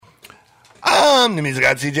Welcome to Music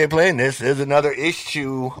God CJ Playing. This is another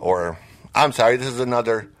issue, this is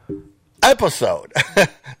another episode. This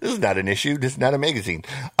is not an issue. This is not a magazine.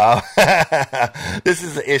 This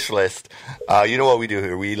is the Ish List. You know what we do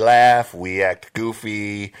here. We laugh. We act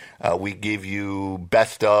goofy. We give you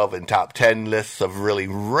best of and top 10 lists of really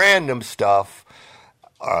random stuff,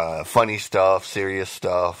 funny stuff, serious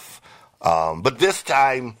stuff. But this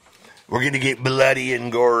time, we're going to get bloody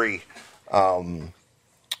and gory. Have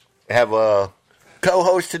a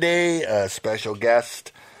co-host today, a special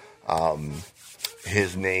guest.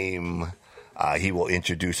 His name, he will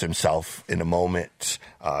introduce himself in a moment.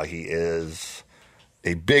 He is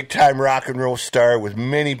a big-time rock and roll star with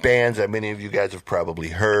many bands that many of you guys have probably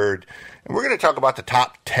heard. And we're going to talk about the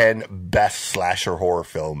top 10 best slasher horror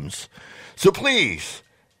films. So please,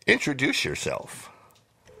 introduce yourself.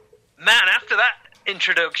 Man, after that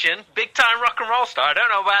introduction, big-time rock and roll star. I don't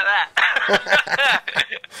know about that.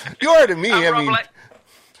 You are to me.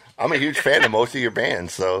 I'm a huge fan of most of your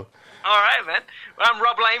bands, so... All right, man. Well, I'm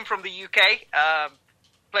Rob Lane from the UK.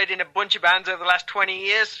 Played in a bunch of bands over the last 20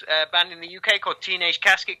 years. A band in the UK called Teenage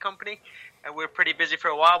Casket Company. We were pretty busy for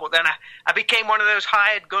a while, but then I became one of those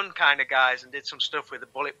hired gun kind of guys and did some stuff with the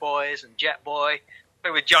Bullet Boys and Jet Boy.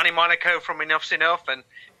 Played with Johnny Monaco from Enough's Enough and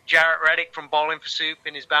Jarrett Reddick from Bowling for Soup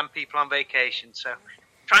in his band People on Vacation. So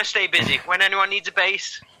try and stay busy. When anyone needs a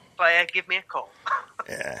bass player, give me a call.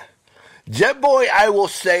 Yeah. Jet Boy, I will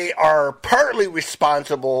say, are partly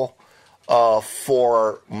responsible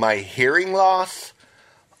for my hearing loss.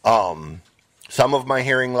 Some of my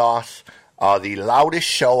hearing loss. The loudest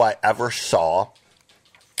show I ever saw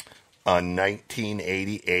in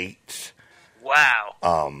 1988.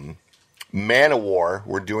 Wow. Manowar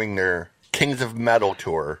were doing their Kings of Metal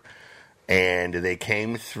tour, and they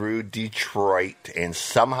came through Detroit, and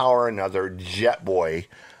somehow or another, Jet Boy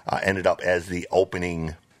ended up as the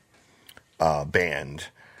opening band,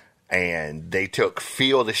 and they took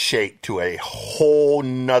Feel the Shake to a whole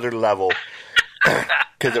nother level,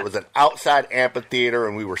 because it was an outside amphitheater,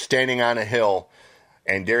 and we were standing on a hill,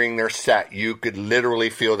 and during their set, you could literally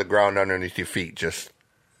feel the ground underneath your feet just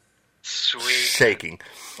Sweet. shaking.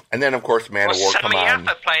 And then, of course, Manowar come on.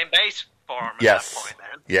 Sammy playing bass for him at Yes. that point,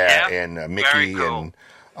 man. Yeah, and Mickey cool.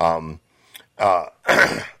 and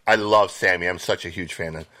I love Sammy. I'm such a huge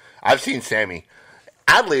fan of. I've seen Sammy.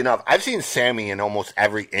 Oddly enough, I've seen Sammy in almost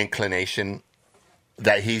every inclination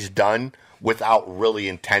that he's done without really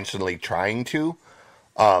intentionally trying to.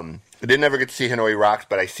 I didn't ever get to see Hanoi Rocks,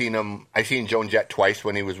 but I seen Joan Jett twice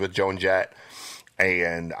when he was with Joan Jett,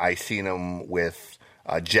 and I seen him with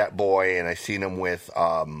Jet Boy, and I seen him with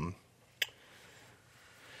the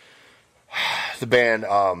band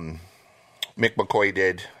Mick McCoy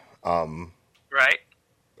did. Right.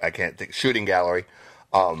 I can't think. Shooting Gallery.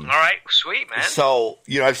 All right. Sweet, man. So,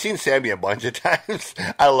 I've seen Sammy a bunch of times.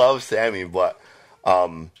 I love Sammy, but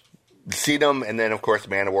seen him, and then, of course,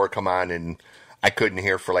 Manowar come on, and I couldn't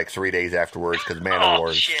hear for like 3 days afterwards because Manowar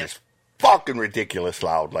is just fucking ridiculous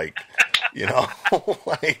loud. Like,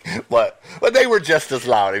 but they were just as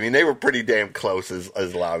loud. I mean, they were pretty damn close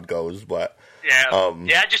as loud goes, but... Yeah,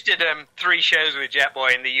 I just did 3 shows with Jet Boy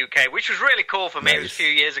in the UK, which was really cool for me. Nice. It was a few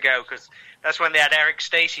years ago, because that's when they had Eric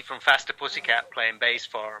Stacey from Faster Pussycat playing bass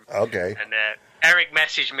for them. Okay. And Eric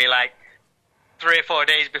messaged me like 3 or 4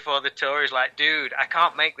 days before the tour. He's like, dude, I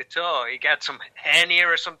can't make the tour. He got some hernia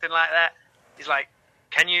or something like that. He's like,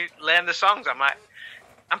 can you learn the songs? I'm like,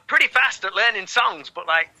 I'm pretty fast at learning songs, but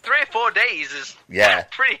like 3 or 4 days is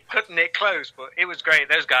pretty cutting it close. But it was great.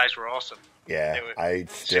 Those guys were awesome. Yeah, I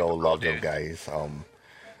still love those guys.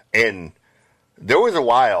 And there was a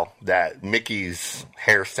while that Mickey's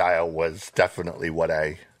hairstyle was definitely what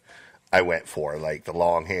I went for, like the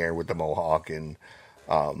long hair with the mohawk. And,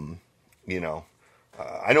 I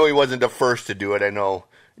know he wasn't the first to do it. I know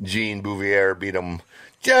Gene Bouvier beat him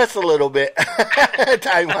just a little bit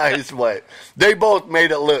time-wise, but they both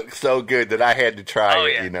made it look so good that I had to try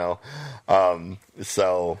it,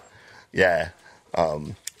 So, yeah.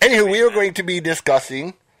 Anywho, we are going to be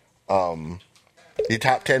discussing the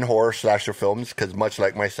top 10 horror slasher films, because much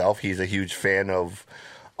like myself, he's a huge fan of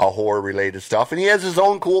horror-related stuff, and he has his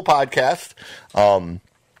own cool podcast.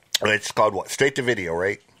 It's called, Straight to Video,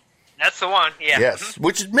 right? That's the one, yeah. Yes,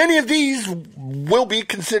 which many of these will be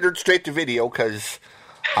considered straight to video, because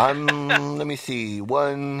let me see,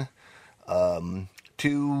 1,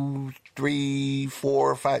 2, 3,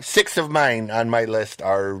 4, 5, 6 of mine on my list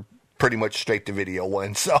are pretty much straight to video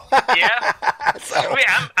ones. So yeah,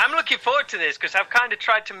 I'm looking forward to this, because I've kind of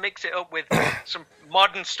tried to mix it up with some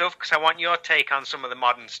modern stuff, because I want your take on some of the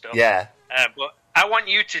modern stuff. Yeah, but I want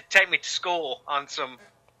you to take me to school on some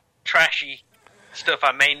trashy stuff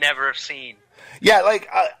I may never have seen. Yeah, like,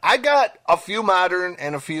 I got a few modern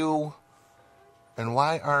and a few... And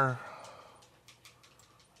why are...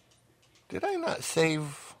 Did I not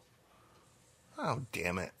save... Oh,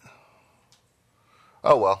 damn it.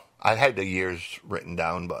 Oh, well, I had the years written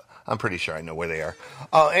down, but I'm pretty sure I know where they are.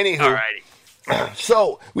 Anywho. Alrighty.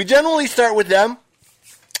 So, we generally start with them.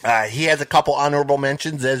 He has a couple honorable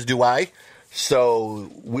mentions, as do I. So,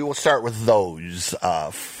 we will start with those.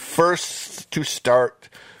 First to start,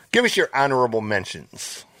 give us your honorable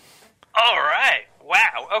mentions. All right.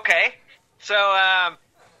 Wow. Okay. So,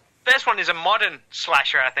 first one is a modern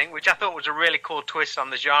slasher, I think, which I thought was a really cool twist on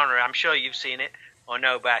the genre. I'm sure you've seen it or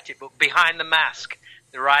know about it. But Behind the Mask,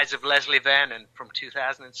 The Rise of Leslie Vernon from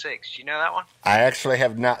 2006. Do you know that one? I actually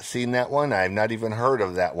have not seen that one. I've not even heard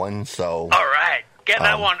of that one. So, all right. Get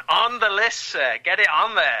that one on the list, sir. Get it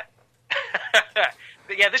on there.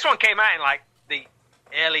 But yeah, this one came out in like the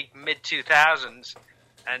early mid-2000s.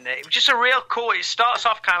 And it was just a real cool... It starts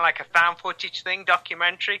off kind of like a found footage thing,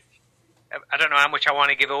 documentary. I don't know how much I want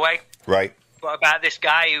to give away. Right. But about this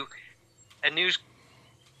guy who... A news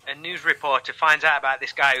reporter finds out about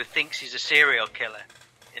this guy who thinks he's a serial killer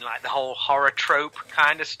in like the whole horror trope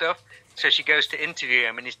kind of stuff. So she goes to interview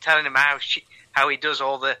him and he's telling him how he does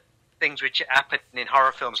all the things which happen in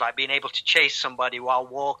horror films, like being able to chase somebody while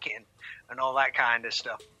walking and all that kind of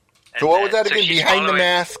stuff. So what was that again? Behind the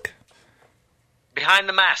Mask? Behind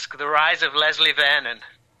the Mask, The Rise of Leslie Vernon.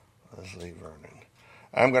 Leslie Vernon.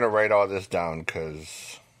 I'm going to write all this down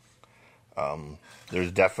because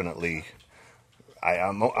there's definitely...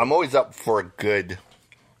 I'm always up for a good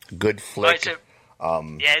flick.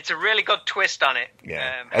 It's a really good twist on it.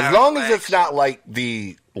 Yeah. As long as it's not like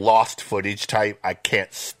the lost footage type, I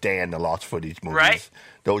can't stand the lost footage movies. Right?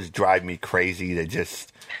 Those drive me crazy. They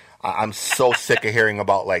just... I'm so sick of hearing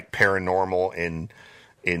about like paranormal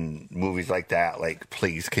in movies like that. Like,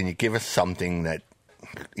 please, can you give us something that,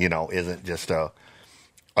 isn't just a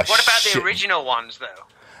what about the original ones, though?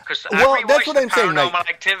 Because that's what I'm saying. Paranormal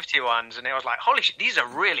Activity ones, and it was like, holy shit, these are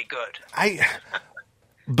really good.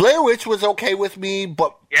 Blair Witch was okay with me,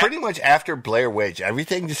 but pretty much after Blair Witch,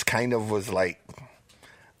 everything just kind of was like,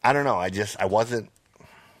 I don't know.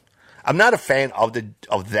 I'm not a fan of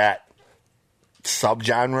that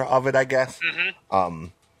subgenre of it, I guess. Mm-hmm.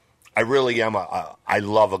 I really am I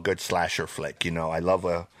love a good slasher flick, I love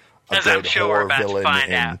a good horror villain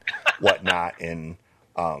and whatnot, and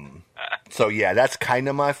so yeah, that's kind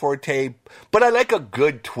of my forte. But I like a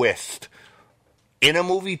good twist in a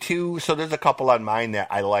movie too. So there's a couple on mine that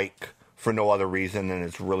I like for no other reason, and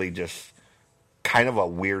it's really just kind of a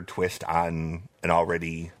weird twist on an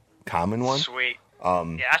already common one. Sweet.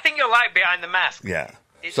 I think you'll like Behind the Mask. Yeah.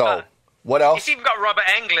 So what else? It's even got Robert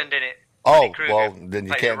Englund in it. Oh, well, then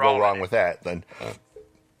you can't go wrong with that. Then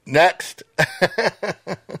next.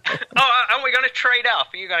 Aren't we going to trade off?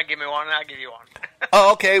 Are you going to give me one and I'll give you one?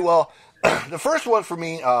 Oh, okay. Well, the first one for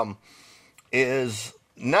me is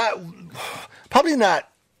probably not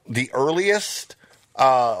the earliest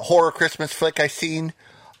horror Christmas flick I've seen,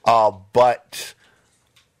 but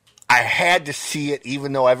I had to see it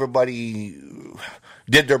even though everybody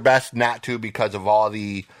did their best not to because of all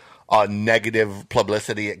the negative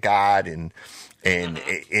publicity it got, and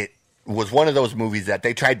it was one of those movies that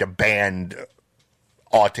they tried to ban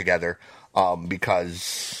altogether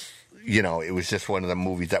because it was just one of the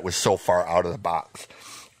movies that was so far out of the box,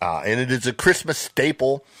 and it is a Christmas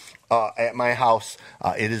staple at my house.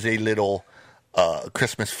 It is a little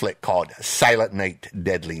Christmas flick called Silent Night,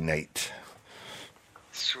 Deadly Night.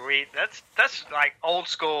 Sweet, that's like old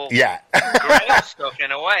school, yeah, great stuff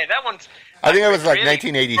in a way. That one's. I think it was like really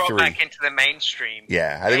 1983. Brought back into the mainstream.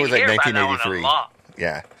 Yeah, I think it was like 1983.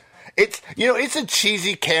 Yeah, it's it's a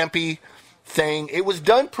cheesy, campy thing. It was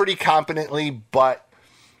done pretty competently, but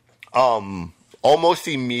almost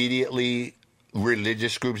immediately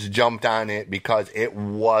religious groups jumped on it because it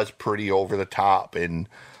was pretty over the top, and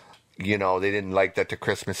they didn't like that the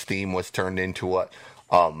Christmas theme was turned into a.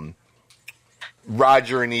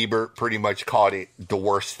 Roger and Ebert pretty much called it the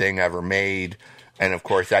worst thing ever made. And, of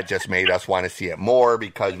course, that just made us want to see it more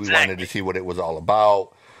because we wanted to see what it was all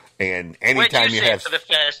about. And anytime Where did you see it for the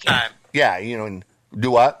first time? Yeah, and do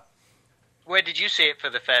what? Where did you see it for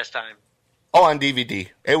the first time? Oh, on DVD.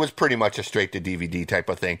 It was pretty much a straight-to-DVD type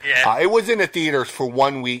of thing. Yeah. It was in the theaters for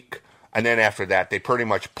 1 week, and then after that, they pretty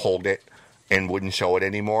much pulled it and wouldn't show it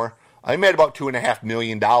anymore. I made about $2.5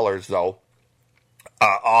 million, though.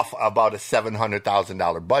 Off about a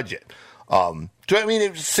 $700,000 budget. So,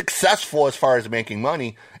 it was successful as far as making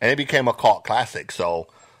money, and it became a cult classic. So,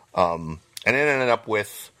 and it ended up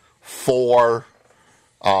with 4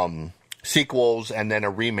 sequels and then a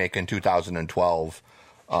remake in 2012.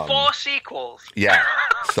 4 sequels. Yeah.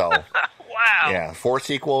 So. Wow. Yeah, 4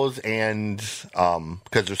 sequels, and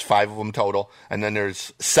because there's 5 of them total, and then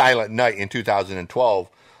there's Silent Night in 2012.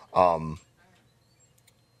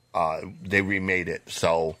 They remade it,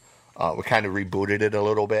 so we kind of rebooted it a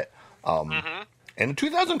little bit. And the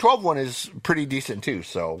 2012 one is pretty decent too,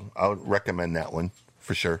 so I would recommend that one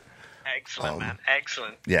for sure. Excellent, man.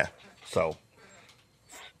 Excellent. Yeah. So,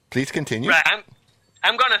 please continue. Right,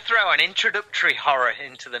 I'm going to throw an introductory horror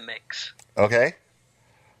into the mix. Okay.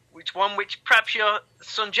 Which perhaps your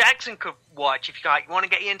son Jackson could watch if you want to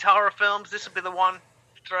get you into horror films. This would be the one to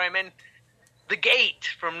throw him in. The Gate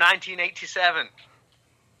from 1987.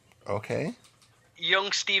 Okay.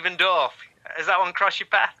 Young Stephen Dorff. Has that one crossed your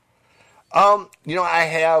path? I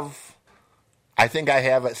think I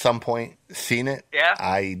have at some point seen it.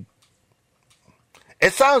 Yeah.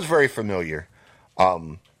 It sounds very familiar.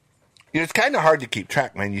 It's kind of hard to keep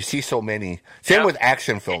track, man. You see so many. Same with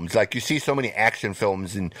action films. Like, you see so many action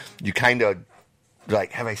films, and you kind of,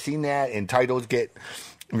 like, have I seen that? And titles get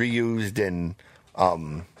reused, and,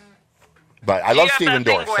 but I love Stephen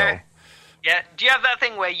Dorff, so. Yeah. Do you have that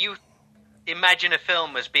thing where you imagine a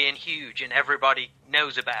film as being huge and everybody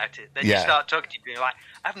knows about it? Then you start talking to people, and you're like,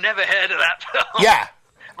 I've never heard of that film. Yeah.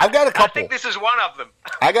 I've got a couple. I think this is one of them.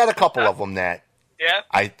 I got a couple of them that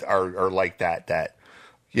are like that.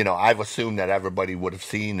 I've assumed that everybody would have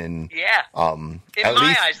seen, and in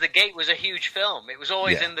my eyes, The Gate was a huge film. It was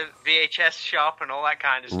always in the VHS shop and all that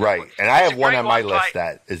kind of stuff. Right, and I have one on my list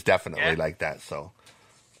that is definitely like that. So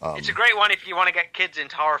it's a great one if you want to get kids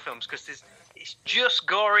into horror films, because it's just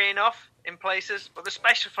gory enough in places, but the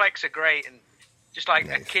special effects are great, and just like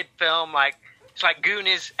a kid film, like it's like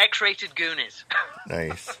Goonies, X-rated Goonies.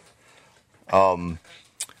 Nice.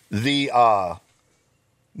 The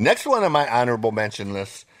next one on my honorable mention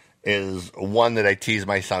list is one that I tease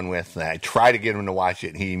my son with, and I try to get him to watch it,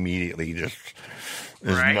 and he immediately just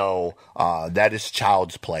no. That is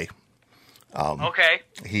Child's Play. Okay.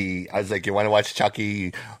 I was like, you want to watch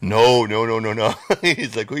Chucky? No.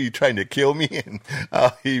 He's like, are you trying to kill me? And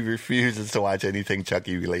he refuses to watch anything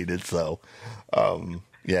Chucky related. So,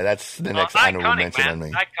 that's the next honorable mention on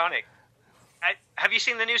me. Iconic. Have you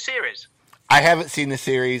seen the new series? I haven't seen the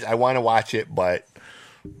series. I want to watch it, but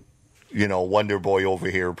Wonder Boy over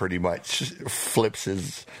here pretty much flips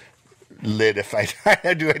his lid if I try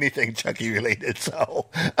to do anything Chucky related. So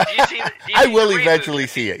I will eventually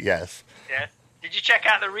see it. Yes. Yeah. Did you check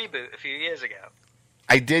out the reboot a few years ago?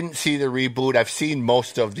 I didn't see the reboot. I've seen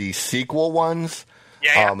most of the sequel ones.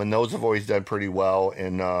 Yeah. And those have always done pretty well.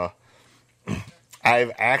 And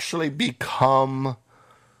I've actually become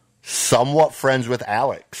somewhat friends with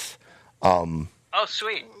Alex. Oh,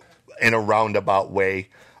 sweet. In a roundabout way.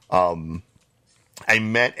 I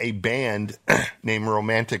met a band named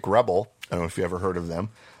Romantic Rebel. I don't know if you ever heard of them.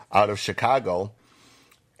 Out of Chicago.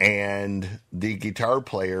 And the guitar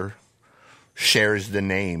player shares the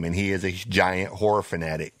name, and he is a giant horror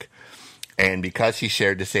fanatic. And because he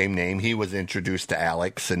shared the same name, he was introduced to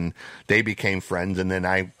Alex, and they became friends. And then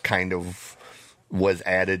I kind of was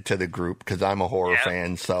added to the group because I'm a horror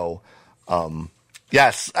fan. So,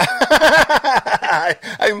 yes,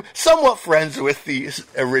 I'm somewhat friends with the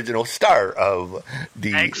original star of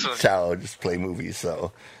the Child's Play movie.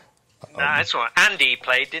 So, that's one. Andy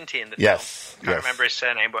played, didn't he? In the film? I can't remember his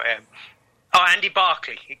surname, but Andy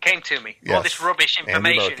Barclay. It came to me. All this rubbish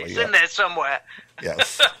information. It's in there somewhere.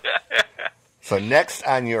 Yes. So next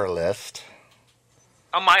on your list,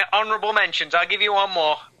 on my honourable mentions, I'll give you one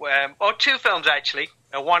more, or 2 films actually,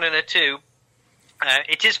 a 1 and a 2.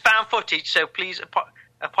 It is found footage, so please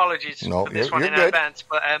apologies for this one in advance.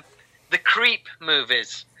 But the Creep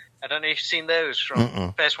movies, I don't know if you've seen those.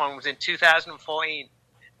 The first one was in 2014,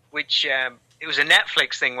 which it was a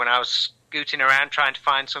Netflix thing when I was scooting around trying to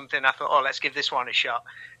find something. I thought, let's give this one a shot.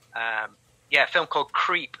 A film called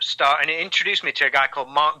Creep, and it introduced me to a guy called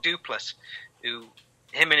Mark Duplass, who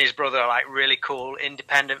him and his brother are like really cool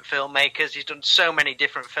independent filmmakers. He's done so many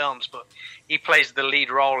different films, but he plays the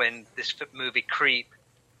lead role in this movie Creep,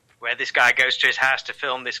 where this guy goes to his house to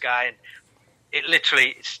film this guy, and it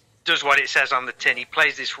literally does what it says on the tin. He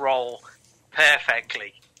plays this role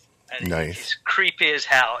perfectly, and he's creepy as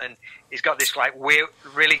hell, and he's got this like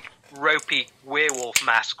really ropey werewolf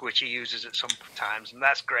mask which he uses at some times, and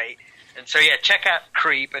that's great. And so check out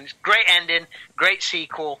Creep, and it's great ending, great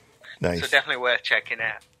sequel. Nice. So definitely worth checking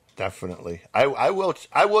out. Definitely. I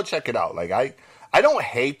will check it out. Like I don't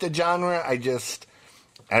hate the genre. I don't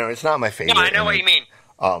know, it's not my favorite. No, I know what you mean.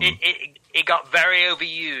 It got very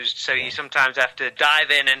overused, so you sometimes have to dive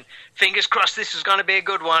in and fingers crossed this is going to be a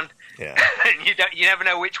good one. Yeah. And you never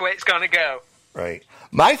know which way it's going to go. Right.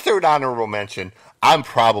 My third honorable mention, I'm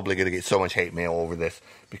probably going to get so much hate mail over this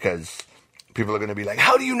because people are going to be like,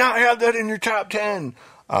 how do you not have that in your top 10?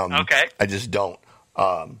 Okay. I just don't.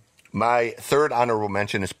 My third honorable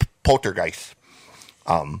mention is Poltergeist.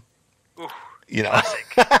 You know,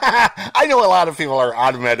 I know a lot of people are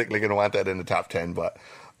automatically going to want that in the top 10, but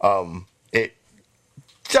it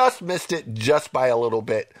just missed it just by a little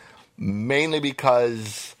bit, mainly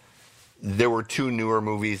because there were two newer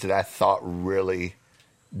movies that I thought really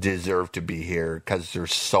deserved to be here because they're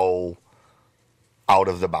so out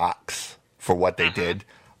of the box for what they did.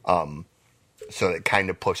 So it kind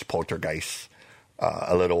of pushed Poltergeist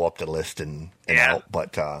a little up the list and out.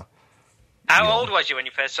 But how old was you when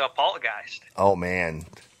you first saw Poltergeist? Oh, man.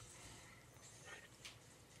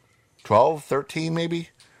 12, 13 maybe?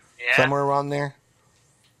 Yeah. Somewhere around there.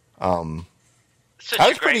 I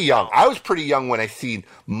was pretty young. I was pretty young when I seen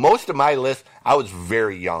most of my list. I was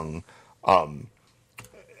very young. I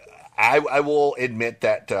will admit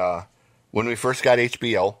that when we first got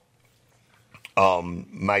HBO,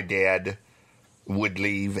 my dad would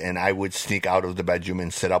leave and I would sneak out of the bedroom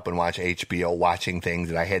and sit up and watch HBO, watching things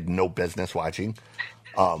that I had no business watching.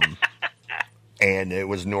 And it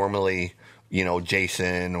was normally,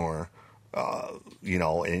 Jason or,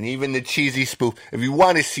 and even the cheesy spoof. If you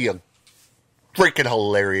want to see a freaking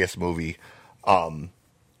hilarious movie,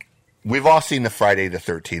 we've all seen the Friday the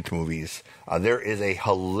 13th movies. There is a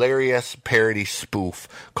hilarious parody spoof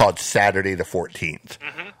called Saturday the 14th.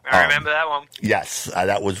 I remember that one. Yes,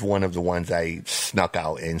 that was one of the ones I snuck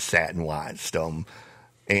out and sat and watched. And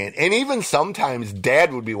even sometimes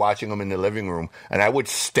Dad would be watching them in the living room, and I would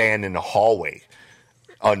stand in the hallway,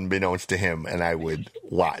 unbeknownst to him, and I would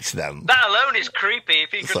watch them. That alone is creepy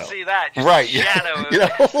if you could see that. Just right. The shadow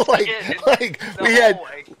we had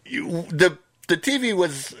the TV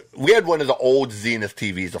was, we had one of the old Zenith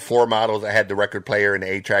TVs, the 4 models that had the record player and the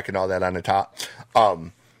 8-track and all that on the top.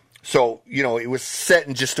 So, it was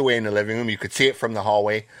sitting just away in the living room. You could see it from the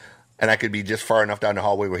hallway, and I could be just far enough down the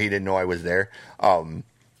hallway where he didn't know I was there.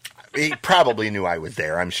 He probably knew I was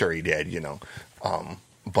there. I'm sure he did,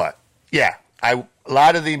 But, yeah, a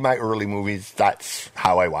lot of my early movies, that's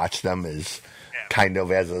how I watch them, is kind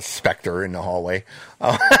of as a specter in the hallway.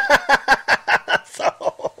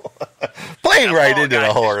 So, playing right into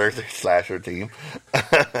the horror slasher team.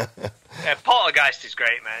 Poltergeist is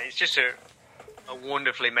great, man. It's just a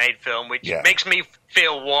wonderfully made film, which makes me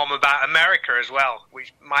feel warm about America as well,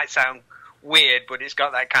 which might sound weird, but it's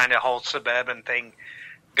got that kind of whole suburban thing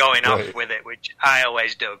going off with it, which I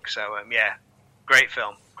always dug. So, great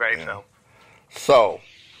film. Great film. So,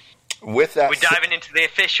 with that... We're diving into the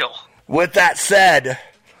official. With that said,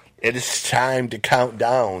 it is time to count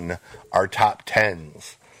down our top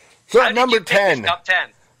 10s. So, at number 10... Top 10?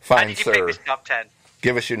 Fine, how did you pick this top 10?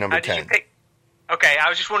 Give us your number 10. Okay, I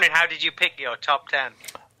was just wondering, how did you pick your top 10?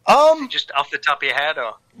 Just off the top of your head,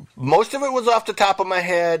 or? Most of it was off the top of my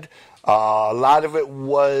head. A lot of it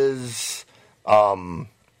was how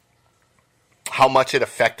much it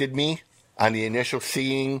affected me on the initial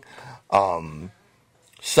seeing.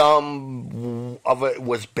 Some of it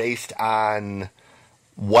was based on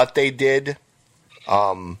what they did.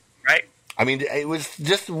 Right. I mean, it was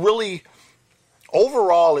just really...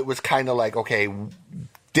 Overall, it was kind of like, okay...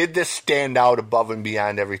 Did this stand out above and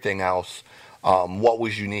beyond everything else? What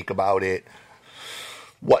was unique about it?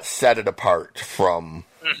 What set it apart from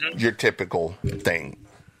your typical thing?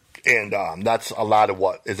 And that's a lot of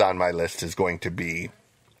what is on my list is going to be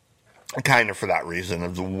kind of for that reason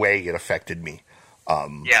of the way it affected me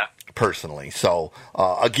personally. So,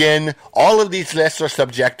 again, all of these lists are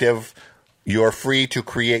subjective. You're free to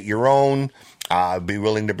create your own. I'd be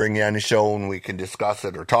willing to bring you on the show and we can discuss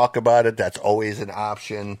it or talk about it. That's always an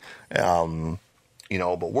option. But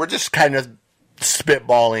we're just kind of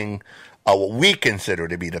spitballing what we consider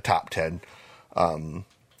to be the top 10,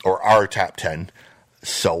 or our top 10.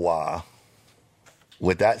 So,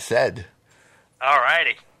 with that said. All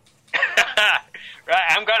righty.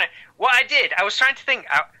 Right, what I did, I was trying to think,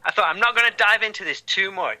 I thought I'm not going to dive into this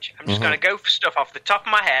too much. I'm just going to go for stuff off the top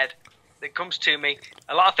of my head that comes to me.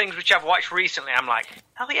 A lot of things which I've watched recently, I'm like,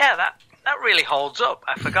 hell yeah, that really holds up.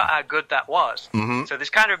 I forgot how good that was. So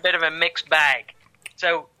there's kind of a bit of a mixed bag.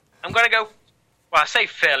 So I'm going to go, well, I say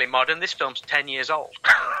fairly modern. This film's 10 years old.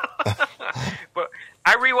 But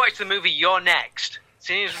I rewatched the movie You're Next.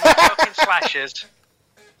 Seeing as we're talking slashers,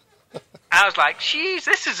 I was like, geez,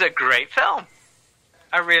 this is a great film.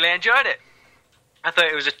 I really enjoyed it. I thought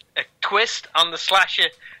it was a twist on the slasher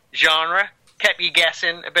genre. Kept you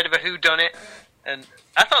guessing, a bit of a whodunit, and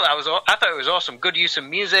I thought it was awesome. Good use of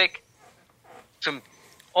music, some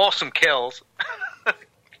awesome kills.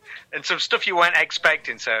 and some stuff you weren't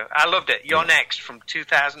expecting. So I loved it. You're Next from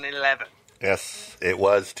 2011. Yes, it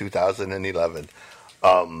was 2011.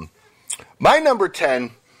 My number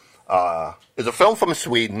 10 is a film from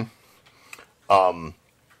Sweden.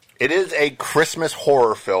 It is a Christmas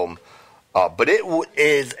horror film, but it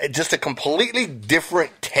is just a completely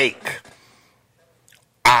different take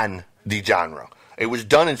on the genre. It was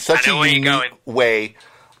done in such a unique way.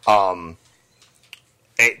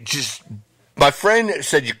 It just, my friend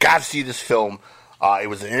said, you got to see this film. It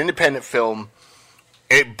was an independent film.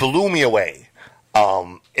 It blew me away.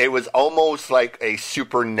 It was almost like a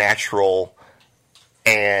supernatural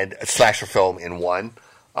and a slasher film in one.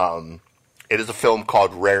 It is a film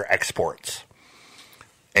called Rare Exports.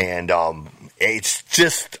 And it's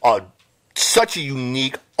just such a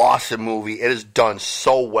unique, awesome movie. It is done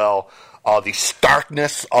so well. The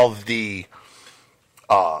starkness of the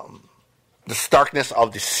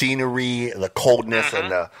scenery, the coldness,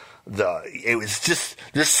 and it was just,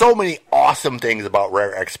 there's so many awesome things about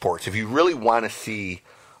Rare Exports. If you really want to see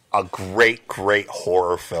a great, great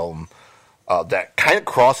horror film that kind of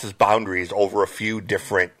crosses boundaries over a few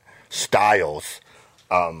different styles,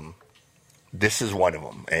 this is one of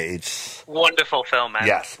them. It's wonderful film, man.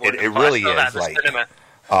 Yes, it really is. Like,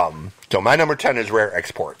 so my number 10 is Rare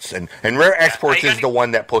Exports, and Rare Exports is the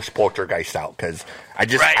one that pushed Poltergeist out, because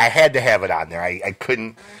I had to have it on there. I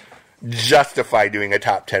couldn't justify doing a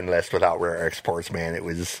top 10 list without Rare Exports, man. It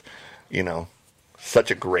was,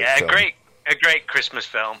 such a great film. A great Christmas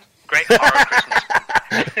film. Great horror Christmas film.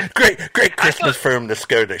 great Christmas film to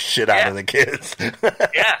scare the shit out of the kids.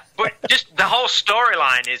 Yeah, but just the whole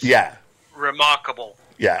storyline is remarkable.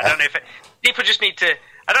 Yeah. I don't know if people just need to,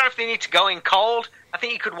 I don't know if they need to go in cold. I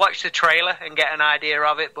think you could watch the trailer and get an idea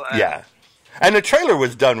of it. But and the trailer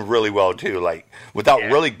was done really well too, like without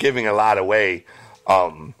really giving a lot away.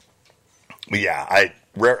 Rare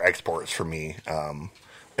Exports for me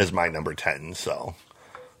is my number 10. So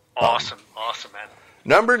awesome, man.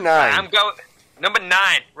 Number 9. Number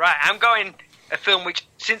 9. Right, I'm going a film which,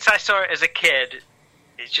 since I saw it as a kid,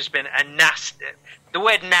 it's just been a nasty. The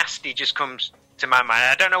word nasty just comes to my mind.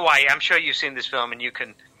 I don't know why. I'm sure you've seen this film and you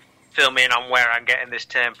can fill me in on where I'm getting this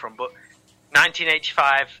term from. But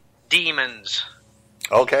 1985, Demons.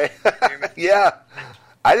 Okay. Yeah.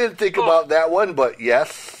 I didn't think about that one, but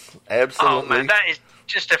yes, absolutely. Oh, man, that is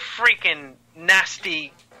just a freaking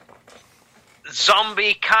nasty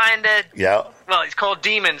zombie kind of... Yeah. Well, it's called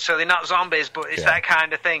Demons, so they're not zombies, but it's that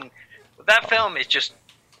kind of thing. But that film is just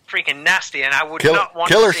freaking nasty, and I would not want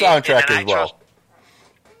to see soundtrack as well.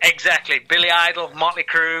 Exactly. Billy Idol, Motley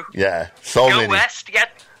Crue. Yeah, Go West. You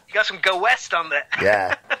got some Go West on there.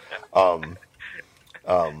 Yeah. But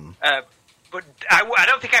I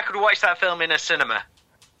don't think I could watch that film in a cinema.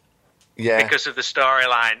 Yeah. Because of the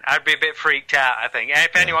storyline. I'd be a bit freaked out, I think.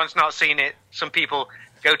 If anyone's not seen it, some people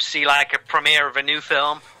go to see like a premiere of a new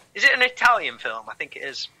film. Is it an Italian film? I think it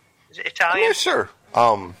is. Is it Italian? Yeah, sure.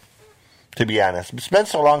 To be honest, it's been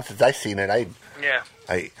so long since I've seen it.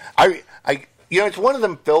 It's one of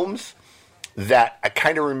them films that I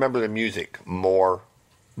kind of remember the music more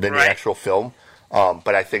than the actual film.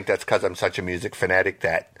 But I think that's because I'm such a music fanatic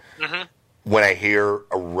that when I hear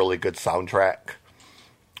a really good soundtrack,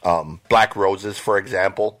 Black Roses, for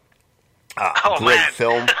example, great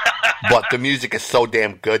film, but the music is so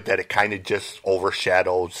damn good that it kind of just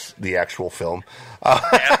overshadows the actual film.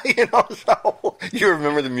 So you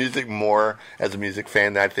remember the music more as a music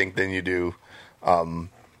fan, I think, than you do.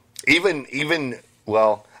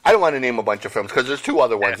 Well, I don't want to name a bunch of films because there's two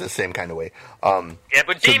other ones the same kind of way.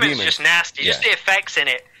 But Demons just nasty. Just the effects in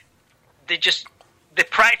it. The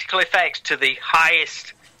practical effects to the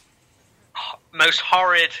highest, most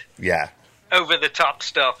horrid, over the top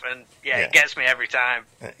stuff, and it gets me every time.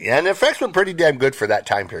 Yeah, and the effects were pretty damn good for that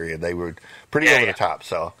time period. They were pretty over the top.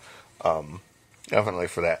 So definitely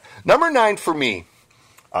for that. Number 9 for me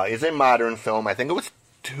is a modern film. I think it was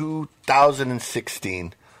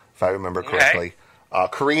 2016, if I remember correctly.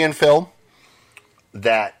 Korean film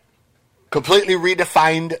that completely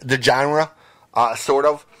redefined the genre, sort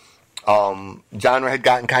of. Genre had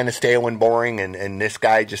gotten kind of stale and boring, and this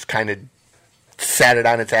guy just kind of sat it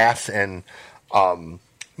on its ass and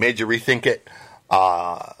made you rethink it.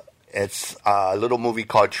 It's a little movie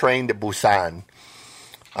called Train to Busan.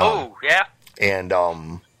 And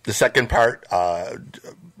the second part,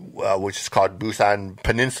 which is called Busan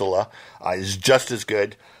Peninsula, is just as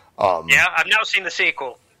good. I've now seen the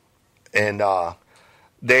sequel. And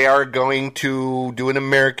they are going to do an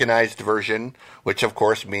Americanized version, which of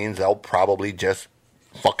course means they'll probably just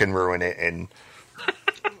fucking ruin it and,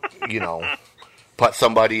 put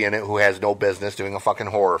somebody in it who has no business doing a fucking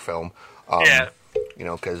horror film.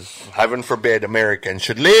 because heaven forbid Americans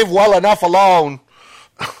should leave well enough alone.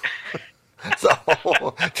 So,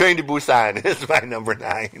 Train to Busan is my number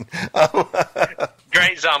 9.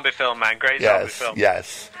 Great zombie film, man. Great zombie film.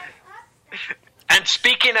 Yes. And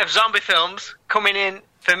speaking of zombie films, coming in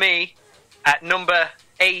for me at number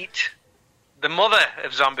 8, the mother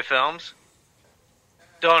of zombie films,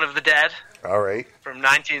 Dawn of the Dead. All right. From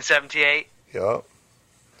 1978. Yep.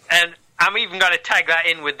 And I'm even going to tag that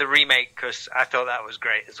in with the remake because I thought that was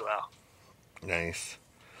great as well. Nice.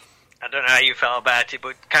 I don't know how you felt about it,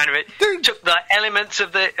 but kind of it took the elements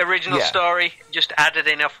of the original story, just added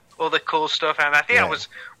enough other cool stuff, and I think that was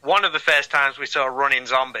one of the first times we saw running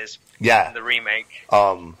zombies in the remake.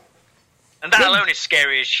 And that alone is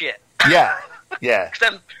scary as shit. Yeah, yeah.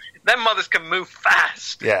 Because them mothers can move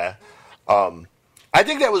fast. Yeah. I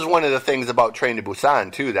think that was one of the things about Train to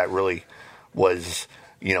Busan, too, that really was,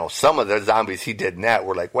 some of the zombies he did in that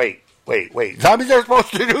were like, wait. Zombies are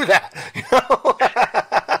supposed to do that.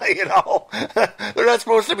 They're not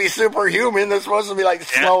supposed to be superhuman. They're supposed to be like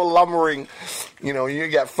slow lumbering. You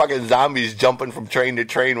got fucking zombies jumping from train to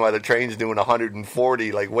train while the train's doing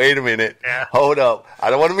 140. Like, wait a minute. Yeah. Hold up. I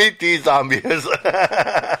don't want to meet these zombies. It's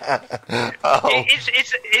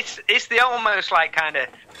the almost like kind of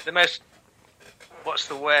the most, what's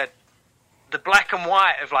the word? The black and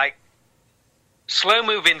white of like slow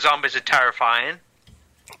moving zombies are terrifying.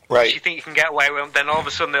 Right. You think you can get away with them, then all of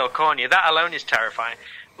a sudden they'll corner you. That alone is terrifying.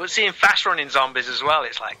 But seeing fast-running zombies as well,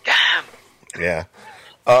 it's like, damn. Yeah.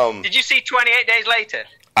 Did you see 28 Days Later?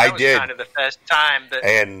 I did. Kind of the first time that...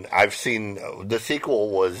 And I've seen... the sequel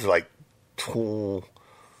was like 29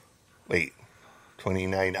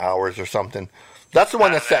 hours or something. That's the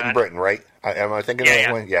one that's set in Britain, right? Am I thinking of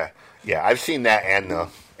that one? Yeah. Yeah, I've seen that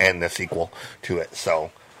and the sequel to it,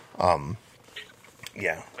 so...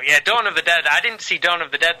 Yeah. Yeah, Dawn of the Dead. I didn't see Dawn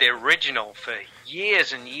of the Dead, the original, for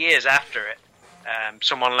years and years after it.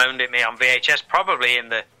 Someone loaned it me on VHS, probably in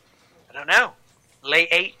the, I don't know, late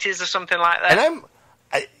 80s or something like that. And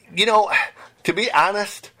to be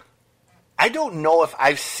honest, I don't know if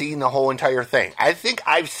I've seen the whole entire thing. I think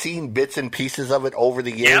I've seen bits and pieces of it over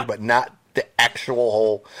the years, but not the actual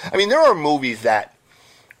whole. I mean, there are movies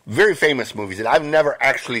very famous movies that I've never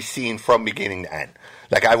actually seen from beginning to end.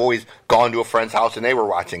 Like, I've always gone to a friend's house and they were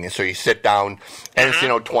watching it. So you sit down and it's,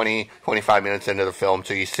 20, 25 minutes into the film.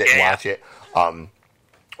 So you sit and watch it.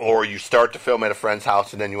 Or you start the film at a friend's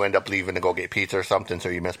house and then you end up leaving to go get pizza or something. So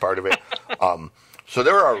you miss part of it. So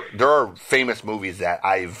there are famous movies that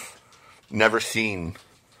I've never seen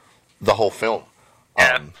the whole film.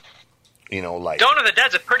 Like Dawn of the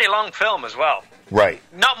Dead's a pretty long film as well. Right.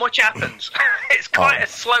 Not much happens. It's quite a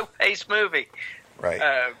slow-paced movie.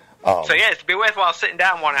 Right. So it'd be worthwhile sitting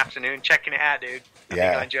down one afternoon, checking it out, dude. I think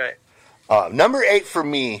I'll enjoy it. Number 8 for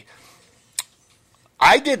me,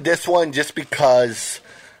 I did this one just because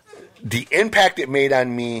the impact it made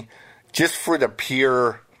on me, just for the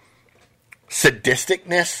pure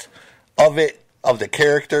sadisticness of it, of the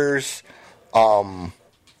characters.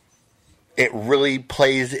 It really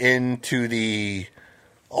plays into the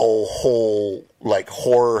whole like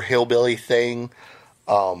horror hillbilly thing.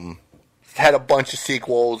 Had a bunch of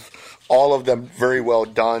sequels, all of them very well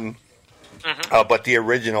done. But the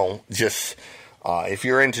original, just if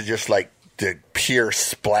you're into just like the pure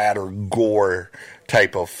splatter gore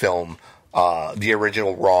type of film, the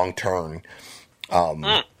original Wrong Turn.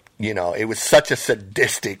 It was such a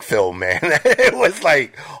sadistic film, man. It was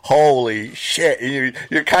like, holy shit. And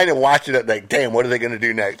you're kind of watching it like, damn, what are they going to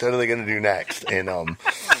do next? What are they going to do next? And,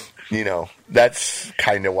 that's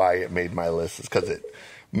kind of why it made my list, is because it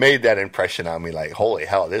made that impression on me, like, holy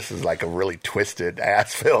hell, this is like a really twisted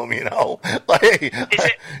ass film, like,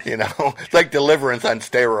 it's like Deliverance on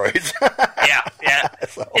steroids. Yeah.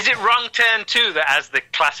 So. Is it Wrong Turn 2 that has the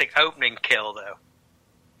classic opening kill, though?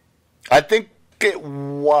 I think it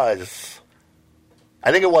was,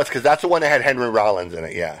 because that's the one that had Henry Rollins in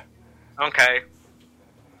it, yeah. Okay.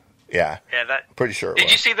 Yeah. Yeah, that. Pretty sure.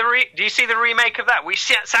 Did you see the Do you see the remake of that? It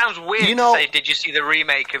sounds weird to say. Did you see the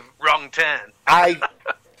remake of Wrong Turn?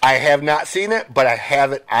 I have not seen it, but I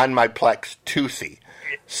have it on my Plex to see.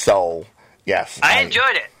 So yes, I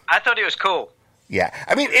enjoyed it. I thought it was cool. Yeah,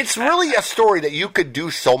 I mean, it's really a story that you could do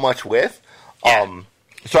so much with. Yeah.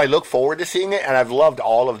 So I look forward to seeing it, and I've loved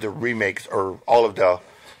all of the remakes or all of the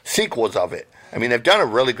sequels of it. I mean, they've done a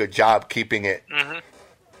really good job keeping it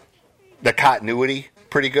the continuity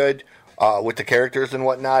pretty good with the characters and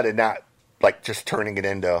whatnot, and not like just turning it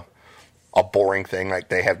into a boring thing like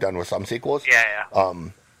they have done with some sequels. Yeah.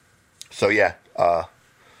 So yeah,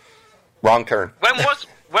 Wrong Turn.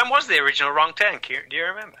 When was the original Wrong Turn? Do you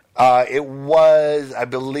remember? I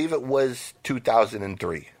believe it was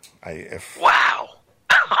 2003. Wow.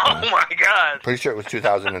 Oh my God. Pretty sure it was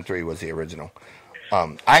 2003 was the original.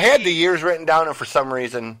 I had the years written down, and for some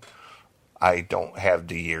reason, I don't have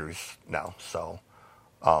the years now. So,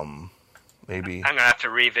 maybe I'm gonna have to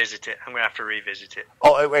revisit it.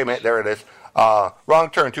 Oh, wait a minute, there it is. Wrong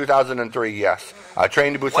Turn, 2003. Yes.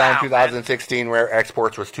 Train to Busan, 2016. Man. Rare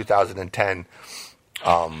Exports was 2010.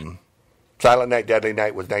 Silent Night, Deadly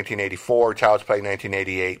Night was 1984. Child's Play,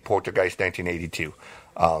 1988. Poltergeist, 1982.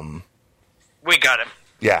 We got him.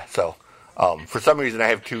 Yeah. So, for some reason, I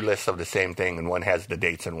have two lists of the same thing, and one has the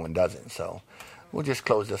dates and one doesn't. So, we'll just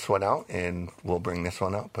close this one out, and we'll bring this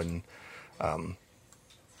one up. And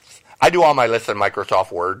I do all my lists in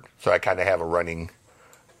Microsoft Word, so I kind of have a running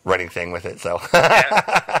thing with it. So,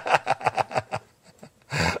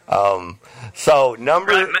 so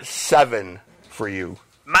number 7 for you.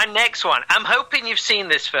 My next one. I'm hoping you've seen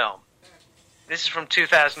this film. This is from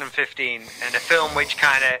 2015, and a film which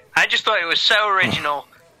I just thought it was so original,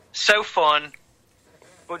 so fun,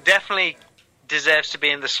 but definitely deserves to be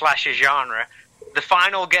in the slasher genre. The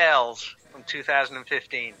Final Girls from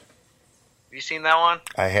 2015. Have you seen that one?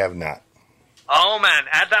 I have not. Oh, man.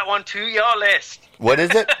 Add that one to your list. What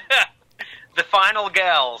is it? The Final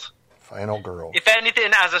Girls. Final Girl. If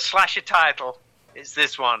anything has a slasher title, it's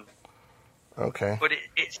this one. Okay. But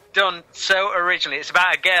it's done so originally. It's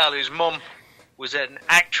about a girl whose mum was an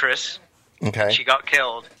actress. Okay. She got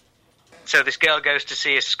killed. So this girl goes to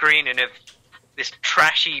see a screening of this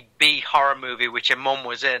trashy B horror movie which her mum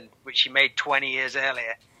was in, which she made 20 years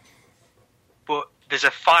earlier. But there's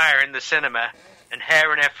a fire in the cinema, and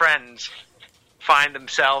her and her friends find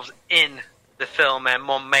themselves in the film her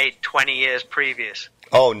mum made 20 years previous.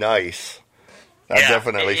 Oh, nice. That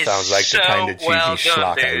definitely sounds like the kind of cheesy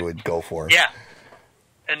schlock I would go for. Yeah.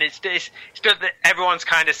 And it's good that everyone's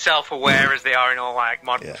kind of self-aware as they are in all like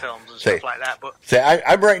modern films and stuff like that. But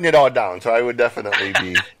I'm writing it all down, so I would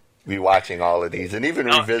definitely be watching all of these and even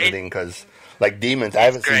revisiting because, like Demons, I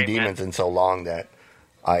haven't seen Demons in so long that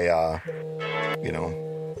I,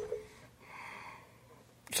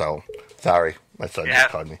 So, sorry, my son just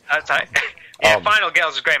called me. That's right. Final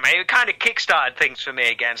Girls is great, man. It kind of kickstarted things for me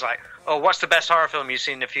again. It's like, what's the best horror film you've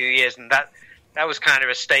seen in a few years? And that was kind of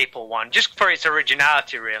a staple one, just for its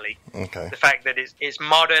originality, really. Okay. The fact that it's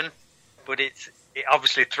modern, but it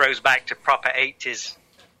obviously throws back to proper 80s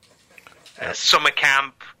summer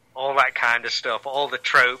camp, all that kind of stuff. All the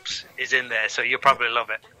tropes is in there, so you'll probably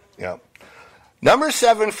love it. Yeah. Number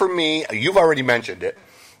 7 for me, you've already mentioned it.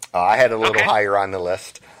 I had a little higher on the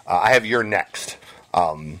list. I have You're Next.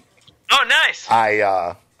 Oh, nice.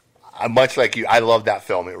 I much like you, I love that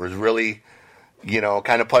film. It was really,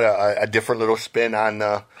 kind of put a different little spin on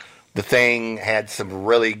the thing. Had some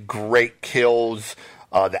really great kills.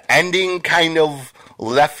 The ending kind of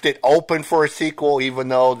left it open for a sequel, even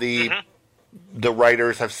though the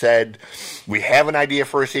writers have said we have an idea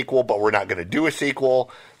for a sequel, but we're not going to do a sequel.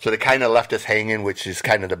 So they kind of left us hanging, which is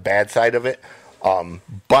kind of the bad side of it.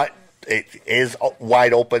 But it is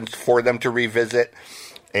wide open for them to revisit.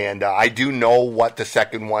 And I do know what the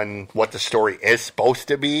second one, what the story is supposed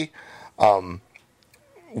to be. Is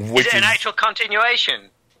it an actual continuation?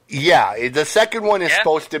 Yeah, the second one is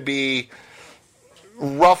supposed to be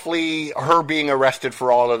roughly her being arrested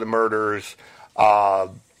for all of the murders. The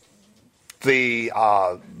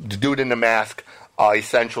dude in the mask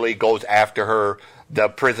essentially goes after her. The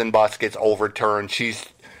prison bus gets overturned. She's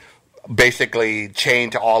basically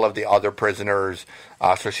chained to all of the other prisoners,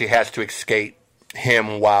 so she has to escape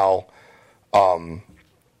him while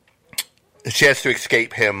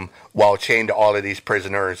chained to all of these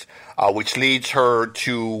prisoners, which leads her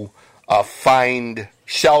to find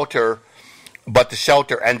shelter, but the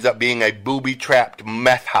shelter ends up being a booby-trapped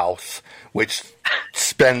meth house, which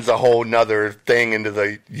spins a whole nother thing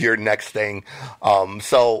into Your Next thing.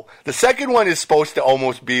 So the second one is supposed to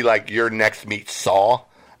almost be like Your Next meets Saw,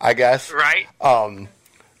 I guess. Right.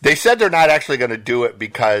 They said they're not actually going to do it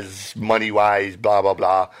because money-wise, blah, blah,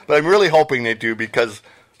 blah. But I'm really hoping they do because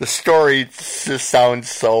the story just sounds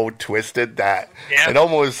so twisted that it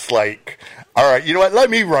almost like, all right, you know what, let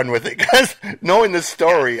me run with it. Because knowing the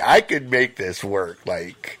story, I could make this work.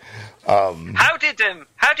 Like, How did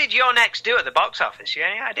Your Next do at the box office? You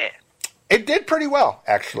have any idea? It did pretty well,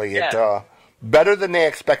 actually. It better than they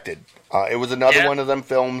expected. It was another one of them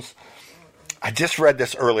films. I just read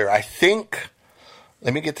this earlier. I think...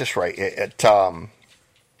 Let me get this right. They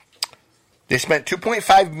spent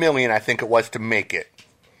 $2.5 million, I think it was, to make it,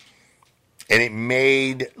 and it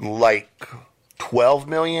made like $12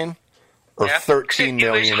 million or 13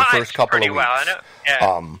 million the first couple of weeks. Well, I know.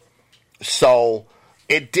 Yeah. So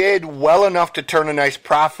it did well enough to turn a nice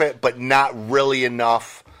profit, but not really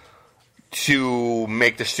enough to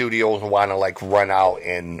make the studios want to like run out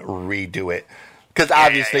and redo it. Because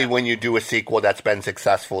obviously when you do a sequel that's been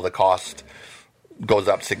successful, the cost goes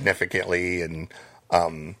up significantly, and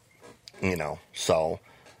so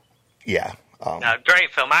yeah. No,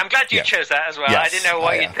 great film. I'm glad you chose that as well. Yes, I didn't know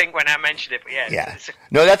what you'd think when I mentioned it, but yeah.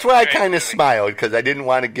 No, that's why I kind of smiled, because I didn't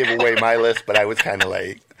want to give away my list, but I was kind of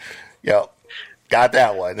like, yep, got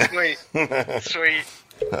that one. Sweet.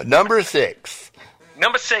 Number 6.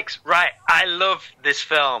 Number 6, right. I love this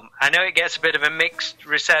film. I know it gets a bit of a mixed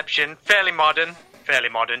reception. Fairly modern,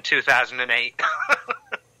 2008.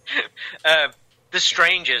 The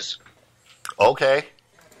Strangers. Okay.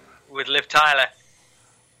 With Liv Tyler.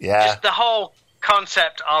 Yeah. Just the whole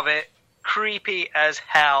concept of it, creepy as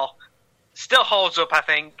hell. Still holds up, I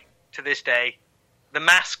think, to this day. The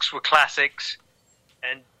masks were classics,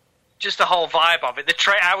 and just the whole vibe of it.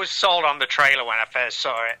 I was sold on the trailer when I first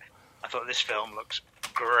saw it. I thought this film looks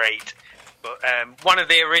great. But one of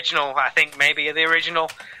the original, I think maybe the original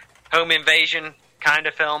home invasion kind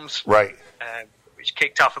of films. Right. Which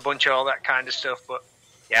kicked off a bunch of all that kind of stuff. But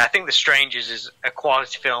yeah, I think The Strangers is a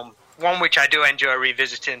quality film. One which I do enjoy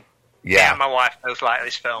revisiting. Yeah. Me and my wife both like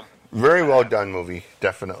this film. Very well done movie,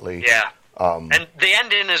 definitely. Yeah. And the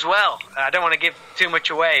ending as well. I don't want to give too much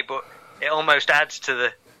away, but it almost adds to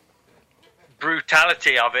the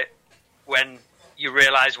brutality of it when you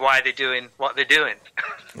realize why they're doing what they're doing.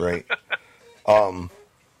 Right.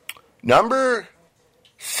 Number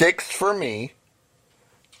 6 for me.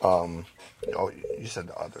 You said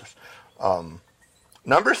the others.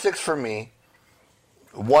 Number 6 for me.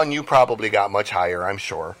 One you probably got much higher, I'm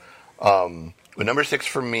sure. But number 6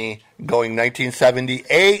 for me, going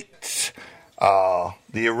 1978,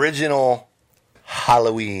 the original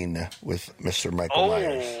Halloween with Mr. Michael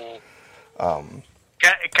Myers. Can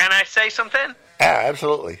I say something? Yeah,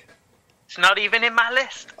 absolutely. It's not even in my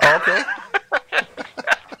list. Oh, okay.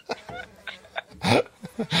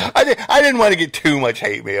 I didn't want to get too much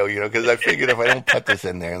hate mail, because I figured if I don't put this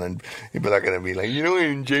in there, then people are going to be like,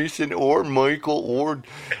 and Jason or Michael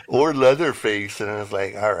or Leatherface. And I was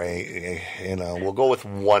like, all right, we'll go with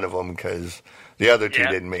one of them because the other two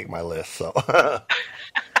didn't make my list. So. No,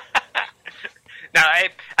 I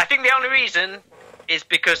think the only reason is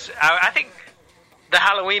because I think the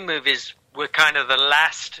Halloween movies were kind of the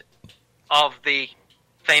last of the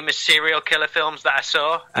famous serial killer films that I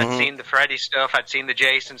saw. I'd seen the Freddy stuff, I'd seen the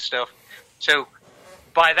Jason stuff. So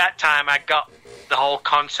by that time, I got the whole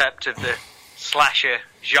concept of the slasher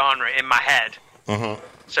genre in my head.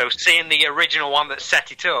 So seeing the original one that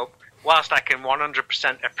set it up, whilst I can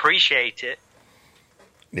 100% appreciate it,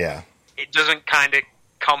 it doesn't kind of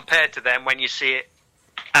compare to them when you see it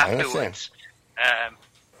afterwards.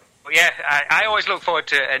 But yeah, I always look forward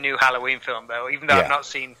to a new Halloween film, though, even though I've not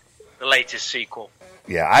seen the latest sequel.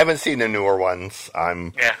 Yeah, I haven't seen the newer ones.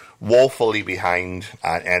 I'm woefully behind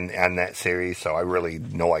on that series, so I really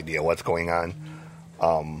no idea what's going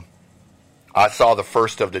on. I saw the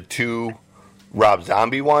first of the 2 Rob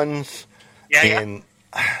Zombie ones, and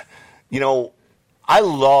I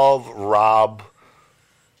love Rob,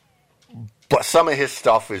 but some of his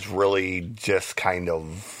stuff is really just kind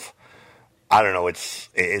of, I don't know,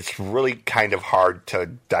 it's really kind of hard to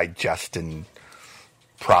digest and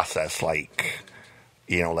process, like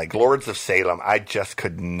Lords of Salem. I just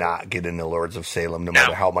could not get into Lords of Salem no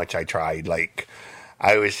matter how much I tried. Like,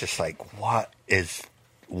 I was just like, what is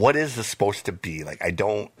this supposed to be? Like, I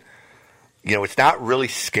don't, it's not really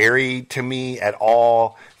scary to me at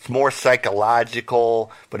all. It's more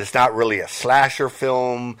psychological, but it's not really a slasher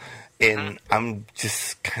film. And I'm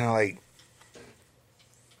just kind of like,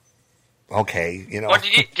 okay, Well,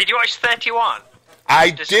 did you watch 31? I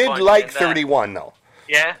did like 31, though.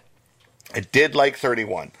 Yeah? I did like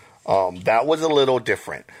 31. That was a little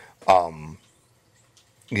different. So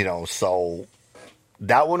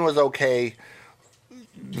that one was okay.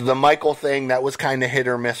 The Michael thing, that was kind of hit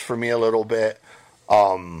or miss for me a little bit.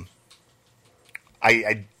 I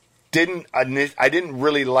didn't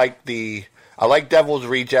really like I like Devil's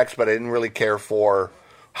Rejects, but I didn't really care for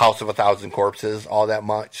House of a Thousand Corpses all that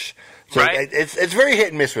much. So it's very hit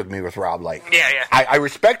and miss with me with Rob. Like, I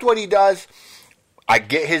respect what he does. I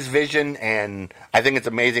get his vision, and I think it's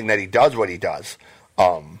amazing that he does what he does.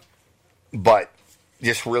 But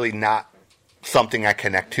just really not something I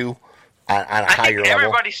connect to on a higher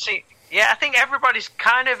level. I think everybody's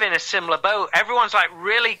kind of in a similar boat. Everyone's like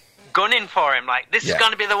really gunning for him. Like, this is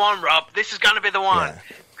going to be the one, Rob. This is going to be the one.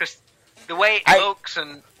 Because the way it looks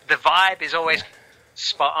and the vibe is always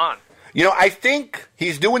spot on. You know, I think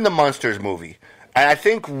he's doing the Monsters movie, and I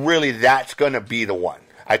think really that's going to be the one.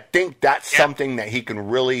 I think that's something that he can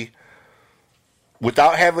really,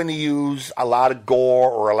 without having to use a lot of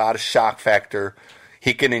gore or a lot of shock factor,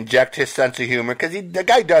 he can inject his sense of humor, because the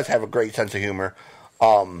guy does have a great sense of humor.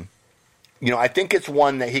 You know, I think it's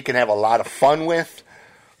one that he can have a lot of fun with,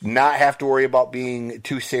 not have to worry about being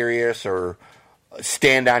too serious or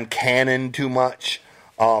stand on canon too much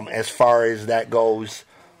as far as that goes.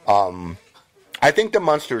 I think the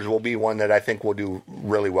Monsters will be one that I think will do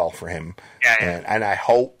really well for him. And I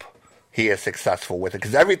hope he is successful with it,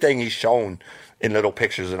 because everything he's shown in little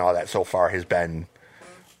pictures and all that so far has been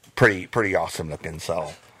pretty awesome looking.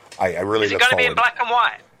 So I really look forward. Is it going to be in black and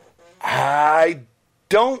white? I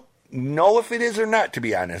don't know if it is or not, to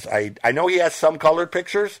be honest. I know he has some colored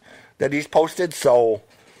pictures that he's posted, so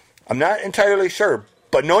I'm not entirely sure.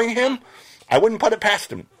 But knowing him, I wouldn't put it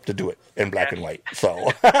past him to do it in black and white.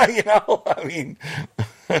 So, you know, I mean,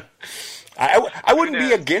 I wouldn't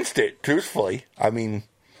be against it, truthfully. I mean,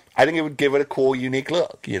 I think it would give it a cool, unique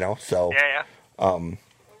look, you know. So,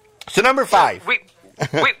 so number 5. We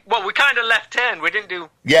kind of left turn. We didn't do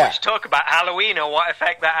much talk about Halloween or what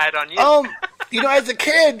effect that had on you. You know, as a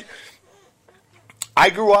kid, I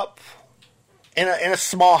grew up in a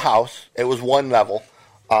small house. It was one level,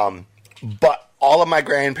 but all of my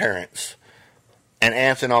grandparents and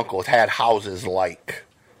aunts and uncles had houses like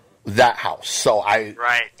that house. So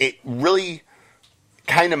it really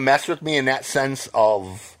kind of messed with me in that sense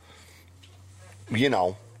of, you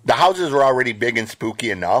know, the houses were already big and spooky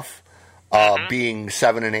enough. Being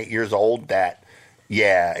 7 and 8 years old, that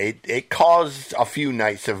it caused a few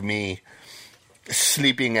nights of me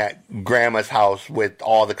sleeping at Grandma's house with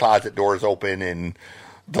all the closet doors open and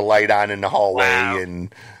the light on in the hallway,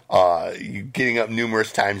 and getting up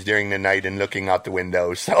numerous times during the night and looking out the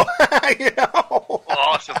window. So, you know,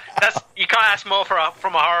 awesome. You can't ask more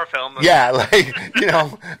from a horror film. Yeah, like, you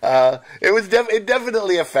know, it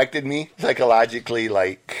definitely affected me psychologically.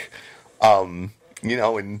 Like, you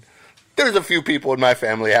know, and there's a few people in my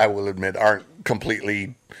family, I will admit, aren't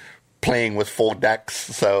completely playing with full decks,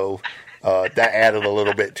 so that added a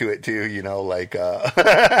little bit to it too, you know, like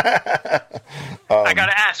I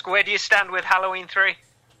gotta ask, where do you stand with Halloween 3?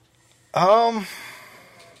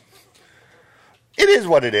 It is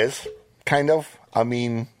what it is, kind of. I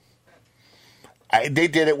mean, they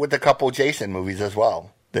did it with a couple Jason movies as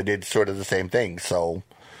well. They did sort of the same thing, so,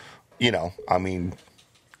 you know, I mean,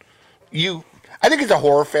 I think as a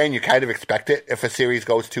horror fan, you kind of expect it if a series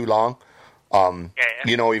goes too long.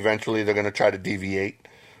 You know, eventually they're going to try to deviate.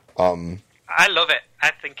 I love it.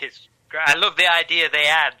 I think it's great. I love the idea they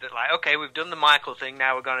had that, like, okay, we've done the Michael thing,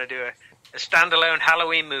 now we're going to do a standalone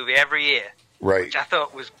Halloween movie every year. Right. Which I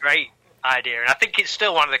thought was a great idea. And I think it's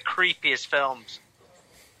still one of the creepiest films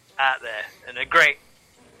out there. And a great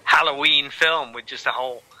Halloween film with just a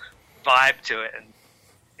whole vibe to it. And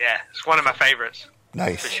yeah, it's one of my favorites.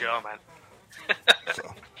 Nice. For sure, man.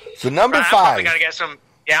 So number 5.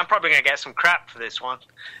 I'm probably going to get some crap for this one.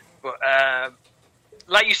 But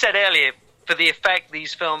like you said earlier, for the effect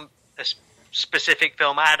these a specific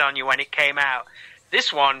film had on you when it came out,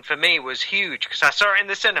 this one for me was huge because I saw it in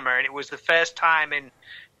the cinema and it was the first time in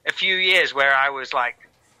a few years where I was like,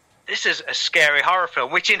 this is a scary horror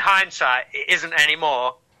film, which in hindsight it isn't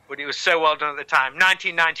anymore, but it was so well done at the time.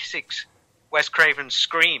 1996, Wes Craven's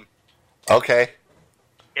Scream. Okay.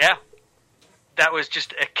 Yeah. That was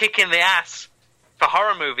just a kick in the ass for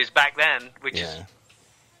horror movies back then, which is...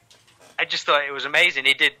 I just thought it was amazing.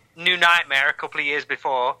 He did New Nightmare a couple of years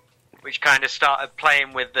before, which kind of started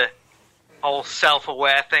playing with the whole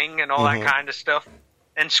self-aware thing and all that kind of stuff.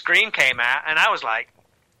 And Scream came out, and I was like,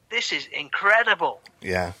 this is incredible.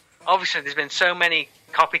 Yeah. Obviously, there's been so many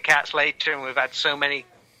copycats later, and we've had so many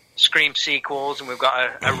Scream sequels, and we've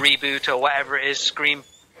got a reboot or whatever it is, Scream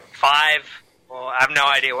 5. Well, I have no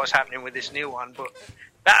idea what's happening with this new one, but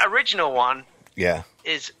that original one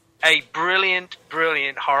is a brilliant,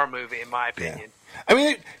 brilliant horror movie, in my opinion. Yeah. I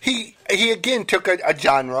mean, he again took a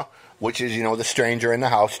genre, which is, you know, the stranger in the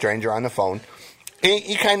house, stranger on the phone.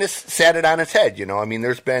 He kind of sat it on its head, you know. I mean,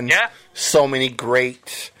 there's been so many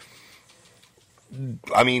great...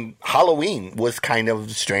 I mean, Halloween was kind of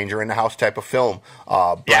the stranger in the house type of film.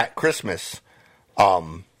 Black Christmas.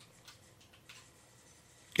 You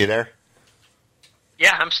there?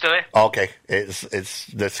 Yeah, I'm still here. Okay, it's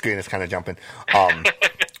the screen is kind of jumping.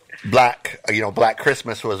 Black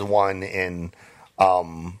Christmas was one, and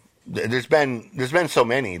there's been so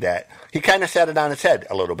many that he kind of set it on its head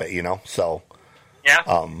a little bit, you know. So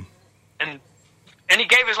and he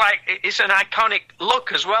gave us it's an iconic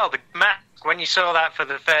look as well. The mask when you saw that for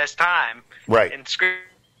the first time, right? In Scream,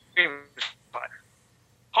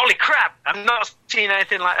 Holy crap! I've not seen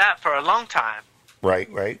anything like that for a long time.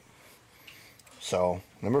 Right. So,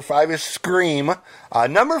 number 5 is Scream.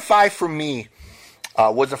 Number 5 for me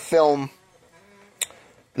was a film.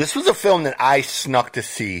 This was a film that I snuck to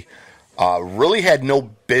see. Really had no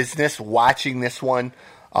business watching this one.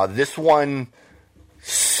 This one,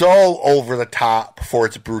 so over the top for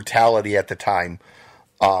its brutality at the time.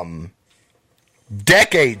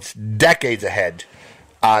 Decades ahead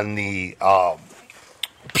on the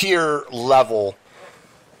peer level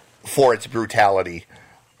for its brutality.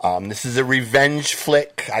 This is a revenge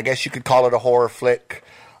flick. I guess you could call it a horror flick.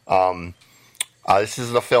 This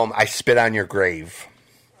is the film I Spit on Your Grave.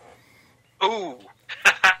 Ooh.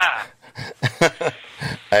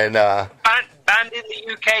 And banned in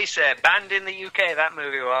the UK, sir. Banned in the UK, that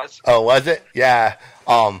movie was. Oh, was it? Yeah.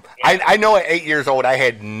 I know at 8 years old I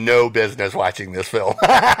had no business watching this film.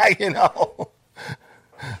 You know.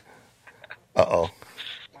 Uh-oh.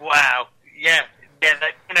 Wow. Yeah.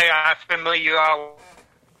 That, how familiar you are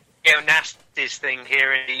with Nasty's thing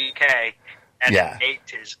here in the UK and the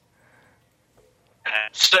 80s.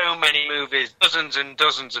 So many movies, dozens and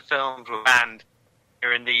dozens of films were banned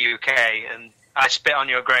here in the UK, and I Spit on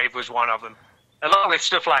Your Grave was one of them. Along with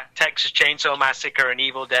stuff like Texas Chainsaw Massacre and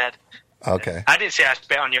Evil Dead. Okay. I didn't see I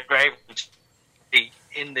Spit on Your Grave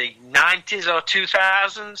in the 90s or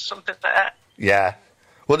 2000s, something like that. Yeah.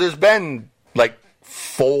 Well, there's been like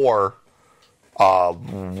 4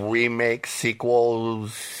 remake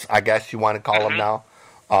sequels, I guess you want to call them now,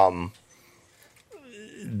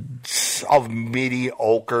 of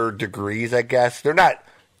mediocre degrees, I guess. They're not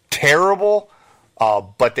terrible,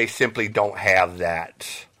 but they simply don't have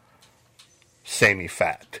that same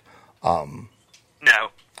effect. No.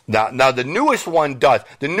 Now the newest one does.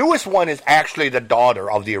 The newest one is actually the daughter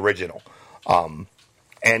of the original.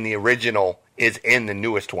 And the original is in the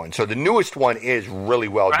newest one. So the newest one is really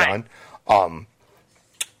well done.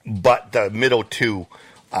 But the middle 2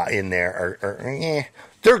 in there are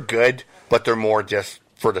they're good, but they're more just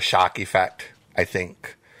for the shock effect, I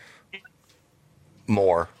think.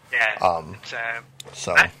 More. Yeah.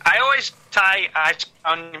 So I always tie I Spit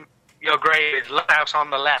on Your Grave with House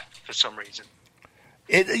on the Left for some reason.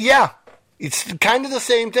 It's kind of the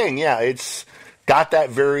same thing. Yeah, it's got that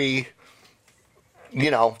very,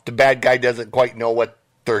 the bad guy doesn't quite know what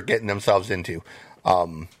they're getting themselves into.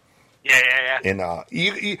 Yeah. And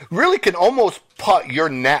you really can almost put your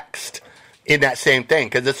next in that same thing,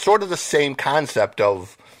 because it's sort of the same concept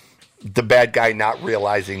of the bad guy not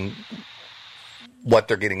realizing what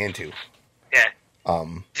they're getting into. Yeah.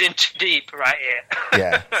 It's in too deep, right?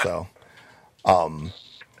 Yeah. So. Yeah.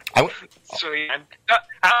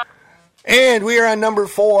 And we are on number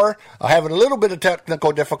 4. Having a little bit of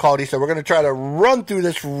technical difficulty, so we're going to try to run through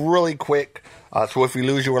this really quick. So if we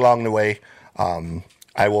lose you along the way,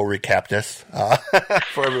 I will recap this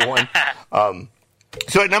for everyone.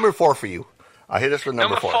 So at number 4 for you, hit us with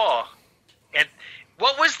number 4. And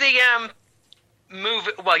what was the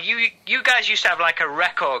movie? Well, you guys used to have like a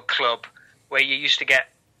record club where you used to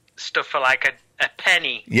get stuff for like a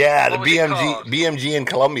penny. Yeah, the BMG in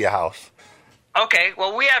Columbia House. Okay,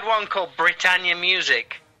 well, we had one called Britannia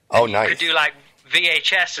Music. Oh, nice. You could do like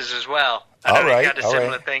VHSs as well. I don't know if you had a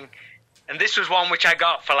similar thing. And this was one which I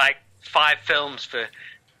got for like 5 films for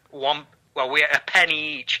one. Well, we had a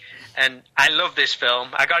penny each, and I love this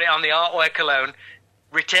film. I got it on the artwork alone.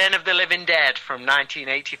 Return of the Living Dead from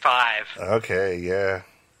 1985. Okay, yeah.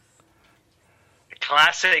 A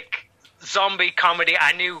classic zombie comedy.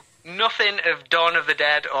 I knew nothing of Dawn of the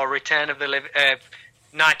Dead or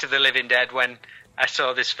Night of the Living Dead when I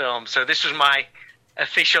saw this film. So this was my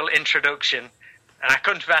official introduction, and I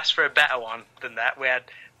couldn't have asked for a better one than that. We had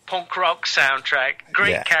punk rock soundtrack,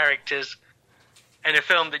 great characters, and a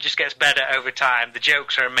film that just gets better over time. The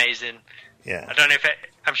jokes are amazing. Yeah. I don't know if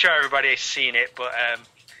I'm sure everybody has seen it, but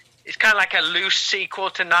it's kind of like a loose sequel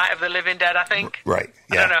to Night of the Living Dead, I think. Right.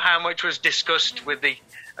 Yeah. I don't know how much was discussed with the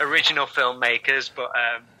original filmmakers, but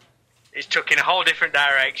it's took in a whole different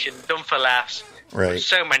direction, done for laughs. Right. There's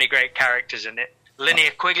so many great characters in it.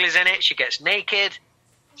 Linnea Quigley's in it. She gets naked.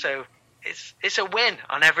 So it's a win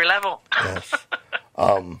on every level. Yes.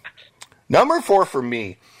 Number 4 for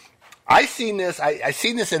me, I seen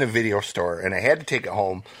this in a video store, and I had to take it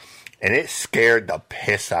home, and it scared the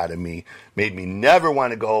piss out of me. Made me never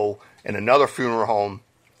want to go in another funeral home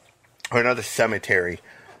or another cemetery,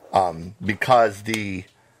 because the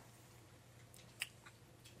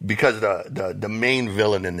main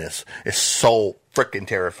villain in this is so freaking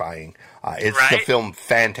terrifying. It's the film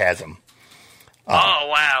Phantasm.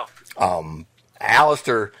 Oh, wow.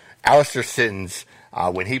 Alistair Sitton's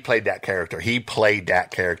when he played that character,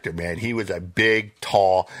 man. He was a big,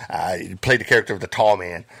 tall, he played the character of the tall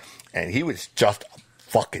man, and he was just a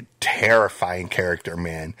fucking terrifying character,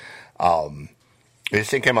 man. This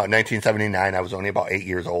thing came out in 1979. I was only about 8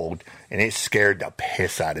 years old, and it scared the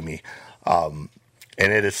piss out of me. And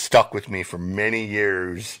it has stuck with me for many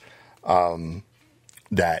years.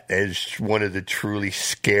 That is one of the truly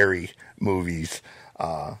scary movies.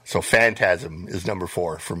 So Phantasm is number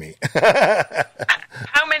 4 for me.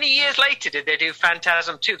 How many years later did they do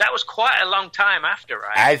Phantasm 2? That was quite a long time after,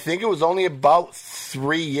 right? I think it was only about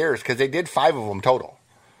 3 years, because they did 5 of them total.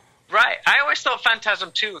 Right. I always thought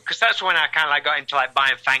Phantasm 2, because that's when I kind of got into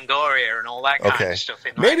buying Fangoria and all that kind of stuff.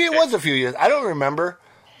 Maybe it was a few years. I don't remember,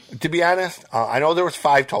 to be honest. I know there was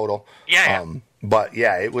 5 total. Yeah. But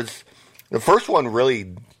yeah, it was the first one.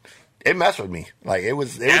 Really, it messed with me. Like it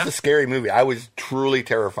was a scary movie. I was truly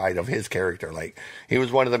terrified of his character. Like he was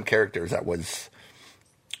one of them characters that was,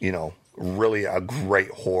 really a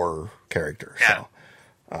great horror character. Yeah.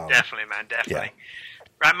 So, definitely, man. Definitely.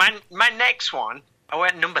 Yeah. Right. My next one. I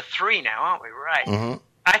went number 3 now, aren't we? Right. Mm-hmm.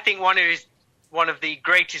 I think one of the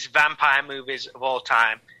greatest vampire movies of all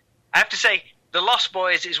time. I have to say, The Lost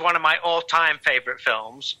Boys is one of my all-time favorite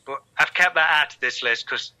films, but I've kept that out of this list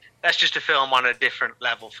because that's just a film on a different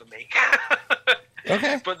level for me.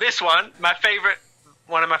 Okay. But this one,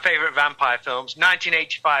 one of my favorite vampire films,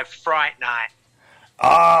 1985, Fright Night.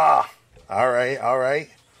 Ah, all right.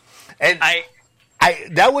 And I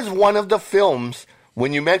that was one of the films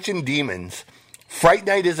when you mentioned demons. Fright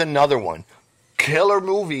Night is another one. Killer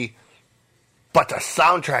movie, but the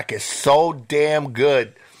soundtrack is so damn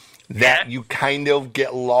good that you kind of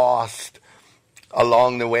get lost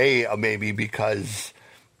along the way, maybe because,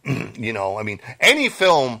 any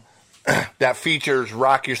film that features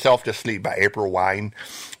Rock Yourself to Sleep by April Wine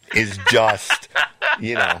is just,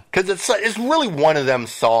 because it's really one of them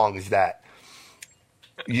songs that,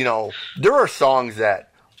 there are songs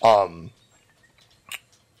that,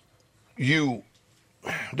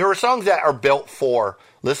 there are songs that are built for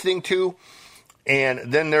listening to,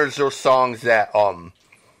 and then there's those songs that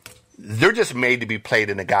they're just made to be played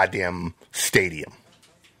in a goddamn stadium.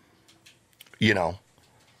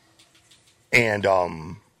 And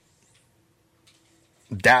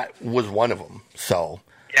that was one of them. So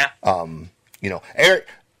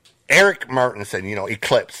Eric Martin said,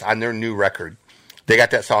 Eclipse on their new record, they got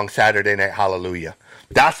that song Saturday Night Hallelujah.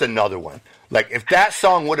 That's another one. Like, if that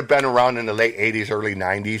song would have been around in the late 80s, early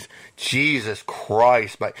 90s, Jesus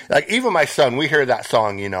Christ. But, like, even my son, we hear that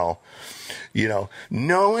song, no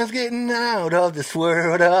one's getting out of this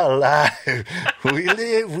world alive. We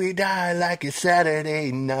live, we die like it's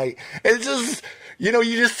Saturday night. It's just, you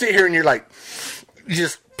just sit here and you're like, you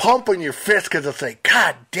just pumping your fist because it's like,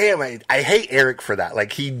 God damn, I hate Eric for that.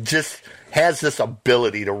 Like, he just has this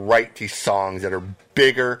ability to write these songs that are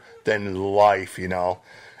bigger than life,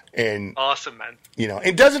 And awesome, man.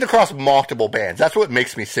 It does it across multiple bands. That's what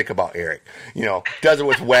makes me sick about Eric. Does it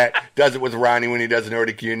with Wet, does it with Ronnie when he does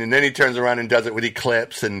Nordic Union, and then he turns around and does it with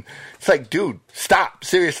Eclipse, and it's like, dude, stop.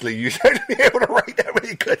 Seriously, you should be able to write that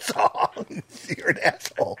many good songs. You're an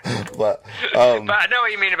asshole. But I know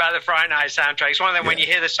what you mean about the Fright Night soundtrack. It's one of them when you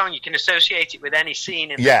hear the song, you can associate it with any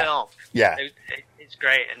scene in the film. Yeah. It's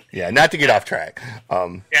great. And, not to get off track.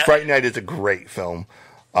 Fright Night is a great film.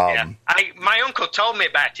 My uncle told me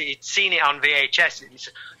about it. He'd seen it on VHS. And he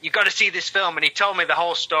said, "You got to see this film." And he told me the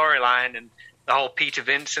whole storyline and the whole Peter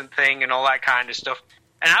Vincent thing and all that kind of stuff.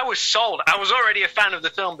 And I was sold. I was already a fan of the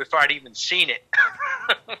film before I'd even seen it.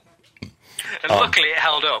 And luckily, it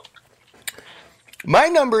held up. My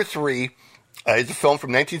number 3 is a film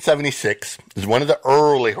from 1976. It's one of the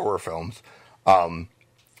early horror films.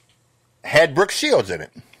 Had Brooke Shields in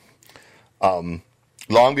it.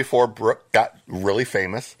 Long before Brooke got really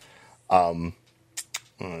famous.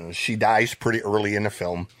 She dies pretty early in the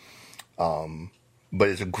film. But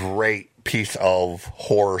it's a great piece of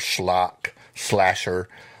horror slasher.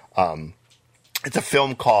 It's a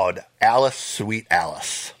film called Alice, Sweet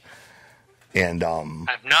Alice. And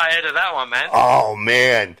I've not heard of that one, man. Oh,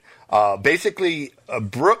 man. Basically,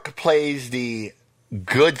 Brooke plays the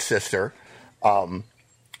good sister,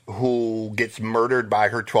 who gets murdered by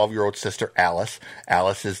her 12-year-old sister, Alice.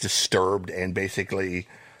 Alice is disturbed and basically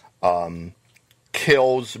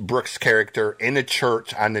kills Brooke's character in a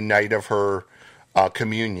church on the night of her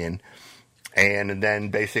communion, and then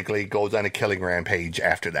basically goes on a killing rampage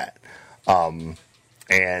after that.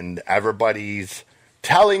 And everybody's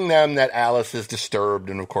telling them that Alice is disturbed,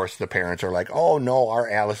 and of course the parents are like, oh no, our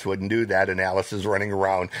Alice wouldn't do that, and Alice is running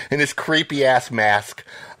around in this creepy-ass mask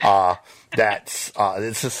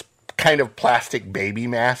it's this kind of plastic baby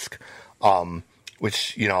mask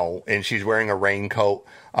which, and she's wearing a raincoat.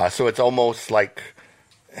 So it's almost like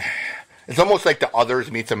The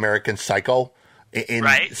Others meets American Psycho in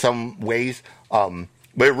some ways.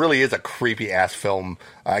 But it really is a creepy ass film,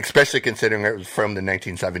 especially considering it was from the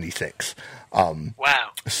 1976. Wow.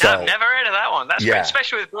 So, I've never heard of that one. That's great,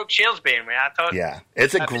 especially with Brooke Shields being me. I thought. Yeah,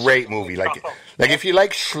 it's a great movie. Like if you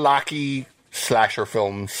like schlocky slasher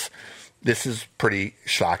films, this is pretty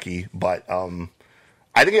schlocky, but I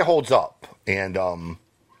think it holds up, and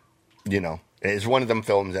it's one of them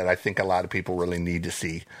films that I think a lot of people really need to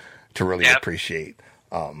see to really appreciate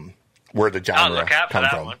where the genre comes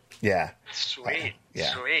from. One. Yeah, sweet.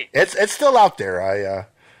 Sweet. It's still out there.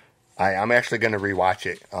 I'm actually going to rewatch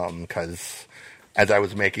it because as I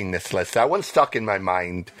was making this list, that one stuck in my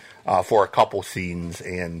mind for a couple scenes,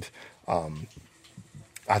 and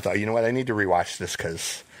I thought, you know what, I need to rewatch this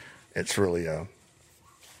because it's really a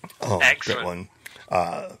good one.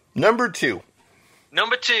 Number two,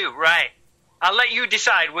 right. I'll let you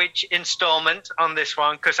decide which installment on this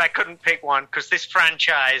one because I couldn't pick one because this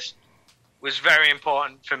franchise was very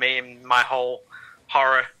important for me in my whole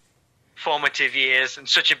horror formative years and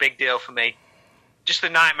such a big deal for me. Just the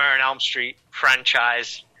Nightmare on Elm Street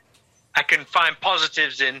franchise. I can find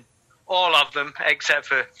positives in all of them except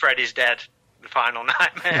for Freddy's Dead, the final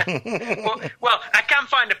nightmare. well, I can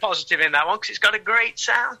find a positive in that one because it's got a great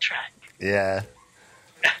soundtrack. Yeah.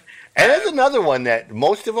 And there's another one that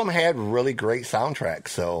most of them had really great soundtracks.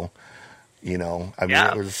 So, it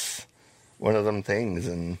was one of them things.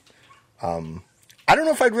 And I don't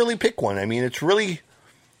know if I'd really pick one. I mean, it's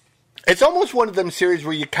almost one of them series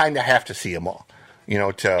where you kind of have to see them all,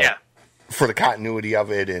 for the continuity of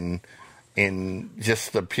it and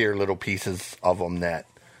just the pure little pieces of them that,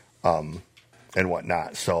 and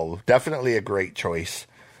whatnot. So definitely a great choice.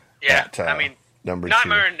 Yeah, number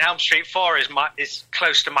Nightmare on Elm Street 4 is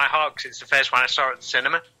close to my heart because it's the first one I saw at the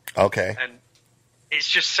cinema. Okay. And it's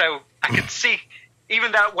just so, I can see,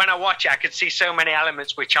 even though when I watch it, I can see so many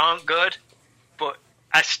elements which aren't good, but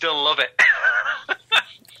I still love it.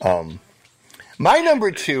 My number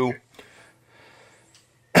two,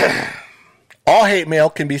 all hate mail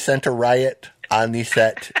can be sent to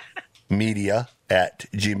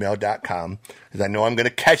riotonysetmedia@gmail.com because I know I'm going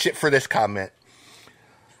to catch it for this comment.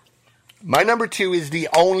 My number two is the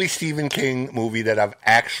only Stephen King movie that I've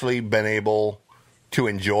actually been able to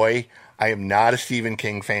enjoy. I am not a Stephen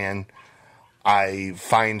King fan. I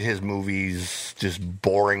find his movies just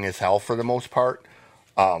boring as hell for the most part.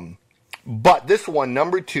 But this one,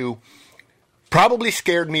 number two, probably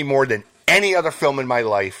scared me more than any other film in my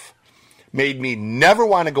life, made me never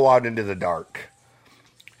want to go out into the dark,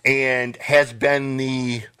 and has been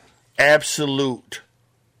the absolute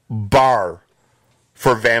bar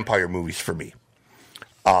for vampire movies for me.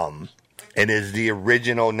 It is the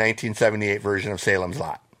original 1978 version of Salem's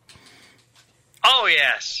Lot. Oh,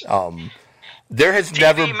 yes. There has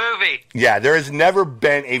movie. Yeah, there has never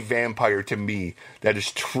been a vampire to me that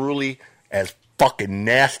is truly as fucking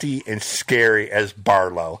nasty and scary as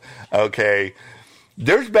Barlow. Okay?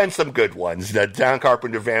 There's been some good ones. The John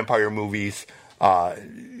Carpenter vampire movies, they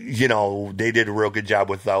did a real good job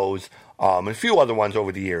with those. And a few other ones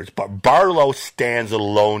over the years. But Barlow stands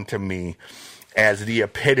alone to me as the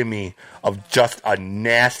epitome of just a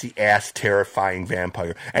nasty-ass, terrifying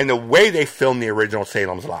vampire. And the way they filmed the original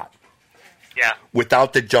Salem's Lot. Yeah.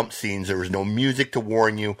 Without the jump scenes, there was no music to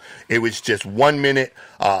warn you. It was just 1 minute.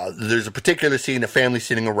 There's a particular scene, a family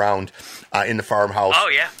sitting around in the farmhouse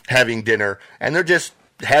having dinner. And they're just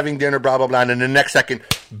having dinner, blah, blah, blah. And then the next second,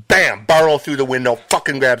 bam, Barlow through the window,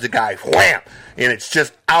 fucking grabs a guy, wham! And it's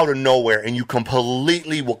just out of nowhere. And you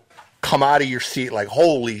completely will come out of your seat like,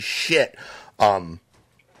 holy shit.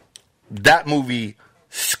 That movie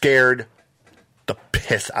scared the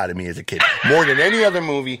piss out of me as a kid. More than any other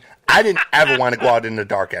movie. I didn't ever want to go out in the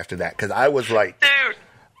dark after that because I was like, dude,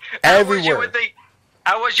 everywhere.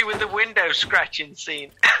 How was you with the window scratching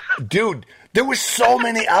scene? Dude, there was so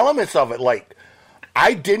many elements of it. Like,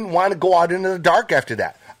 I didn't want to go out into the dark after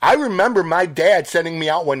that. I remember my dad sending me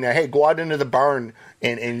out one day, hey, go out into the barn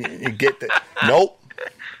and get the... Nope,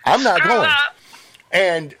 I'm not going.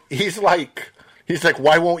 And he's like,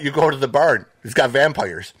 why won't you go to the barn? It's got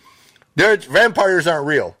vampires. Vampires aren't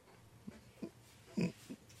real.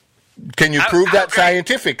 Can you prove that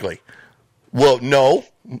scientifically? Well, no.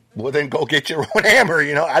 Well, then go get your own hammer.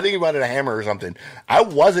 I think he wanted a hammer or something. I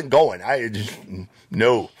wasn't going.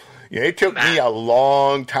 No. It took me a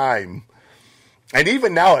long time. And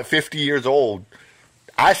even now at 50 years old,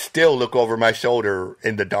 I still look over my shoulder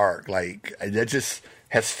in the dark. Like, that just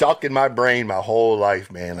has stuck in my brain my whole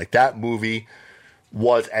life, man. Like, that movie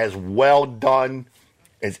was as well done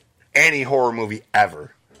as any horror movie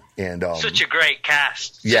ever. And such a great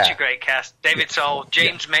cast. Such a great cast. David Soul,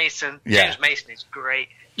 James Mason. James Mason is great.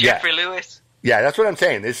 Jeffrey Lewis. Yeah, that's what I'm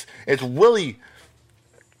saying. It's really,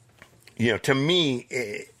 to me,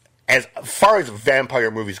 as far as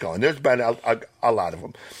vampire movies go, and there's been a lot of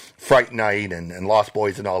them, Fright Night and Lost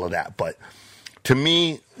Boys and all of that, but to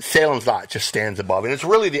me, Salem's Lot just stands above, and it's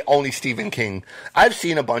really the only Stephen King. I've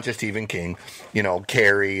seen a bunch of Stephen King,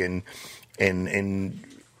 Carrie and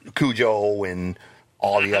Cujo and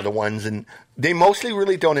all the other ones, and they mostly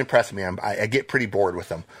really don't impress me. I get pretty bored with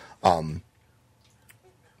them.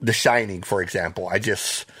 The Shining, for example, I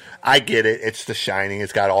get it. It's The Shining.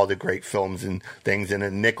 It's got all the great films and things,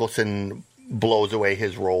 and Nicholson blows away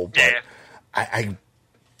his role. But I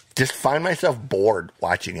just find myself bored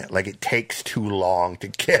watching it. Like, it takes too long to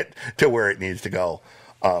get to where it needs to go.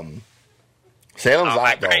 Salem's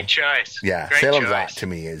Lot, though. Great choice. Yeah, great Salem's choice. Lot to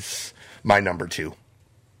me is my number 2.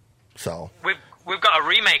 So we've got a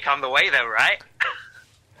remake on the way, though, right?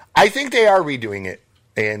 I think they are redoing it,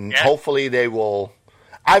 and hopefully they will.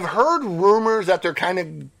 I've heard rumors that they're kind of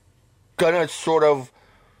gonna sort of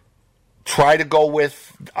try to go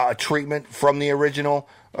with treatment from the original,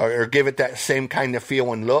 or give it that same kind of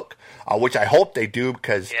feel and look, which I hope they do,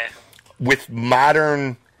 because with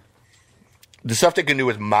the stuff they can do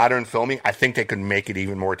with modern filming, I think they could make it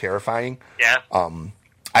even more terrifying. Yeah.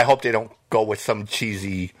 I hope they don't go with some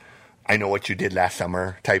cheesy I Know What You Did Last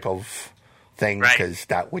Summer type of thing, because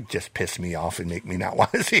that would just piss me off and make me not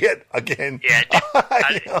want to see it again. Yeah,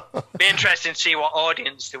 it'd be interesting to see what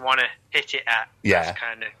audience they want to hit it at. Yeah. That's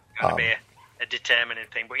kind of going to be a determining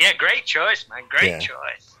thing. But yeah, great choice, man. Great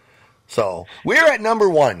choice. So, we're at number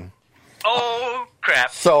 1. Oh,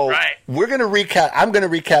 crap. So, we're going to recap. I'm going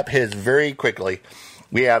to recap his very quickly.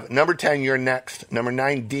 We have number 10, You're Next. Number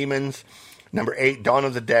 9, Demons. Number 8, Dawn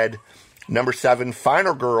of the Dead. Number 7,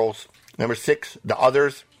 Final Girls. Number 6, The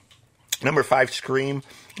Others. Number 5, Scream.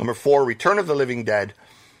 Number 4, Return of the Living Dead.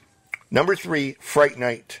 Number 3, Fright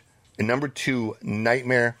Night. And number 2,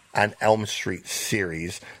 Nightmare on Elm Street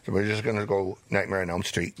series. So we're just going to go Nightmare on Elm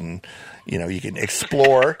Street, and, you can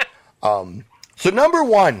explore. So number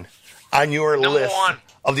 1 on your list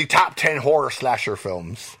of the top 10 horror slasher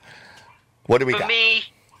films. What do we got?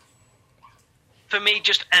 For me,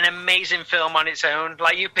 just an amazing film on its own.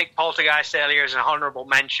 Like, you picked Poltergeist earlier as an honorable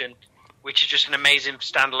mention, which is just an amazing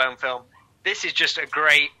standalone film. This is just a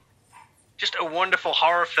wonderful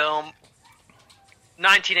horror film.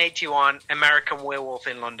 1981, American Werewolf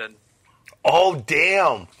in London. Oh,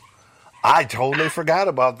 damn. I totally forgot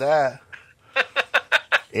about that.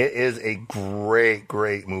 It is a great,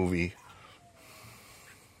 great movie.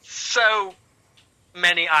 So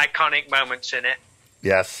many iconic moments in it.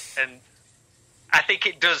 Yes. And I think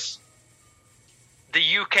it does the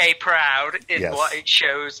UK proud in what it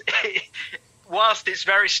shows. Whilst it's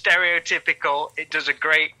very stereotypical, it does a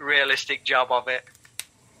great realistic job of it.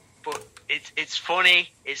 But it's funny.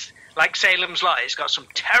 It's like Salem's Lot. It's got some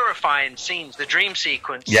terrifying scenes. The dream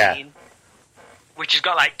sequence scene, which has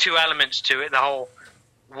got like 2 elements to it. The whole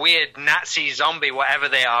weird Nazi zombie, whatever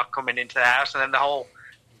they are, coming into the house. And then the whole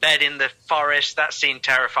bed in the forest. That scene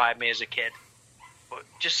terrified me as a kid. But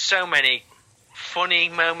just so many funny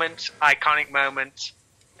moments, iconic moments.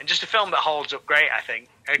 And just a film that holds up great, I think.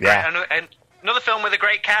 And another film with a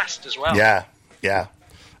great cast as well. Yeah,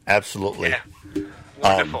 absolutely. Yeah.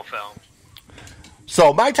 Wonderful film.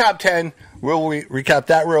 So my top 10, we'll recap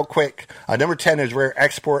that real quick. Number 10 is Rare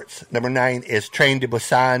Exports. Number 9 is Train to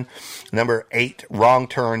Busan. Number 8, Wrong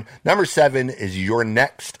Turn. Number 7 is You're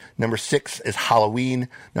Next. Number 6 is Halloween.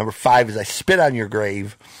 Number 5 is I Spit on Your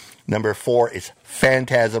Grave. Number 4 is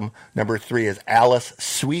Phantasm. Number 3 is Alice,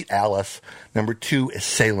 Sweet Alice. Number 2 is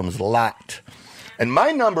Salem's Lot. And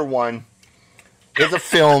my number 1 is a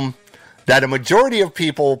film that a majority of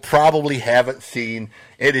people probably haven't seen.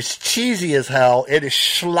 It is cheesy as hell. It is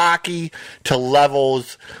schlocky to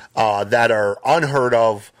levels that are unheard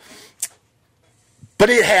of.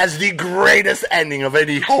 But it has the greatest ending of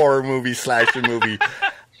any horror movie, slasher movie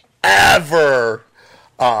ever.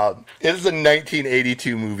 It is a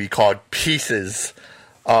 1982 movie called Pieces.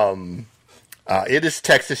 It is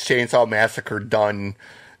Texas Chainsaw Massacre done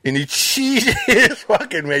in the cheesiest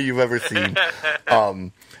fucking way you've ever seen.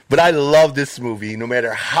 But I love this movie. No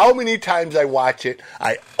matter how many times I watch it,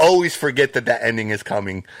 I always forget that ending is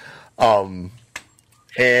coming. And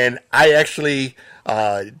I actually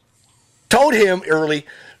told him early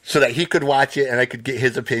so that he could watch it and I could get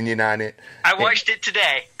his opinion on it. I watched it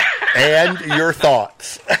today. And your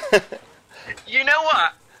thoughts. You know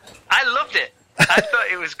what? I loved it. I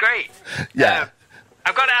thought it was great. Yeah.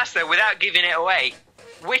 I've got to ask, though, without giving it away,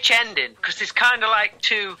 which ending? Because there's kind of like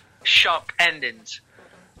 2 shock endings?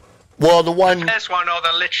 Well, the first one or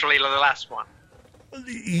literally the last one?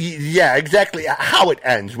 Yeah, exactly. How it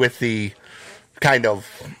ends with the kind of...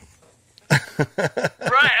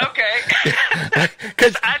 Right, okay.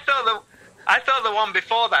 Because I thought the one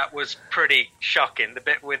before that was pretty shocking. The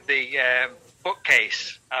bit with the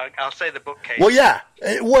bookcase. I'll say the bookcase. Well, yeah.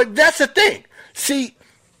 Well, that's the thing. See,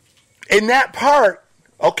 in that part,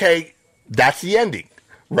 okay, that's the ending,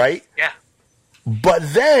 right? Yeah.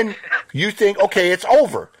 But then you think, okay, it's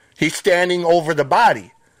over. He's standing over the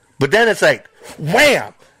body. But then it's like,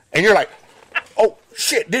 wham! And you're like, oh,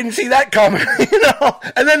 shit, didn't see that coming, you know?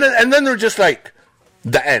 And then they're just like,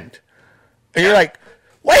 the end. And you're like,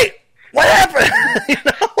 wait, what happened? You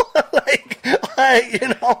know? like, you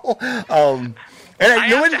know? And I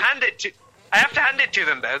have to hand it to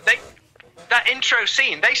them, though. That intro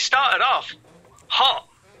scene, they started off hot.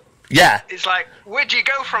 Yeah. It's like, where'd you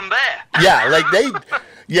go from there? Yeah, like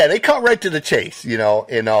they cut right to the chase, you know,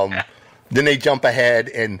 and then they jump ahead,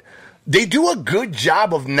 and they do a good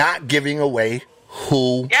job of not giving away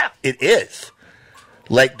who it is.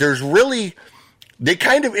 Like, they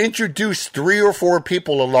kind of introduce 3 or 4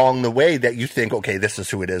 people along the way that you think, okay, this is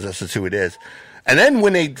who it is. And then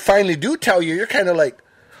when they finally do tell you, you're kind of like,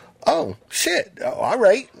 oh, shit, all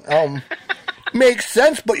right. Makes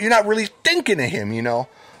sense, but you're not really thinking of him, you know.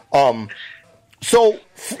 So,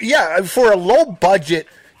 yeah, for a low-budget,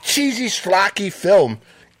 cheesy, schlocky film,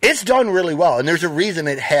 it's done really well, and there's a reason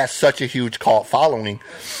it has such a huge cult following.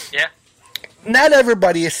 Yeah. Not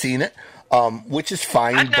everybody has seen it, which is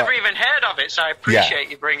fine. I've never even heard of it, so I appreciate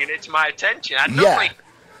you bringing it to my attention.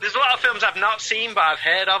 There's a lot of films I've not seen, but I've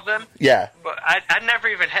heard of them. Yeah. But I'd never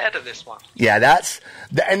even heard of this one. Yeah, that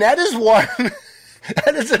is one...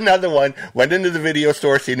 that is another one. Went into the video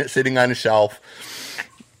store, seen it sitting on a shelf.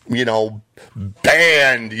 You know,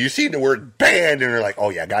 banned. You see the word banned, and you're like,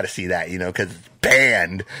 oh, yeah, got to see that, you know, because it's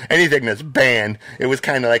banned. Anything that's banned. It was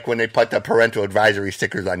kind of like when they put the parental advisory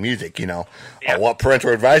stickers on music, you know. Yep. Oh, what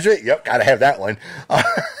parental advisory? Yep, got to have that one.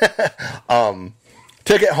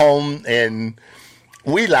 Took it home, and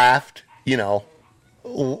we laughed, you know.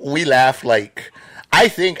 We laughed like, I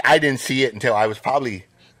think I didn't see it until I was probably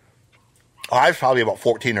about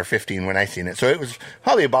 14 or 15 when I seen it. So it was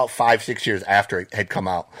probably about 5-6 years after it had come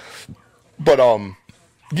out. But,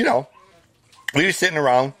 you know, we were sitting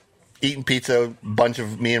around eating pizza, a bunch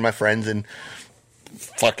of me and my friends, and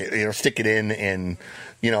fuck it, you know, stick it in, and,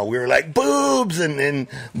 you know, we were like, boobs,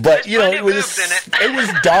 but, you know, it was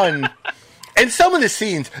done. And some of the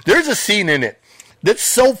scenes, there's a scene in it that's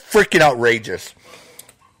so freaking outrageous.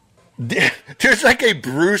 There's like a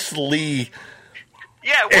Bruce Lee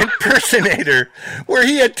impersonator where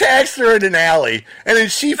he attacks her in an alley, and then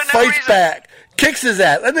she fights back, kicks his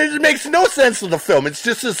ass, and it makes no sense to the film. It's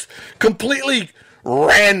just this completely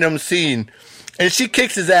random scene, and she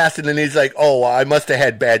kicks his ass, and then he's like, oh, I must have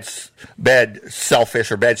had bad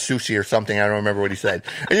shellfish or bad sushi or something. I don't remember what he said.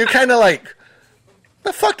 And you're kind of like,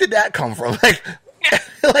 the fuck did that come from? Like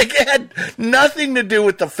it had nothing to do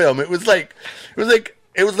with the film. It was like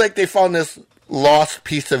they found this lost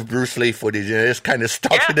piece of Bruce Lee footage, and it just kind of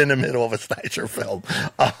stuck it in the middle of a slasher film.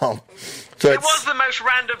 So it was the most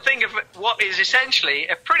random thing of what is essentially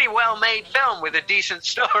a pretty well-made film with a decent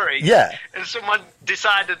story. Yeah. And someone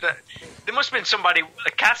decided that there must have been somebody,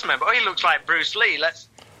 a cast member, oh, he looks like Bruce Lee, let's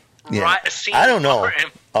write a scene I don't know. for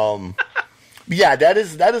him. Yeah, that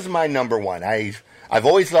is my number one. I've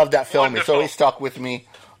always loved that film. Wonderful. It's always stuck with me.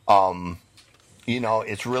 You know,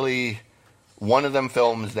 it's really one of them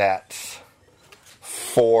films that's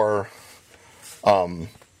for, let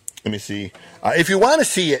me see. If you want to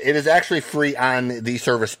see it, it is actually free on the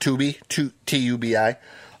service Tubi, Tubi.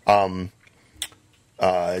 Done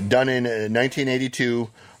in 1982.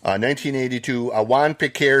 1982. Juan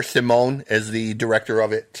Piquer Simon is the director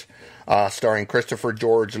of it, starring Christopher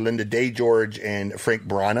George, Linda Day George, and Frank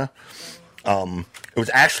Brana. It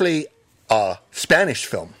was actually a Spanish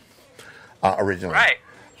film originally. Right.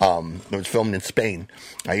 It was filmed in Spain,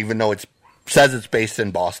 even though it says it's based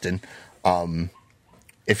in Boston.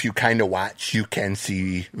 If you kind of watch, you can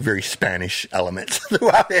see very Spanish elements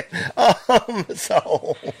throughout it.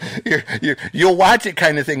 So you'll watch it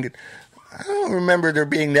kind of thinking, I don't remember there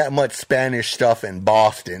being that much Spanish stuff in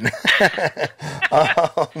Boston.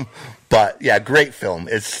 But yeah, great film.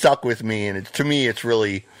 It stuck with me, and to me, it's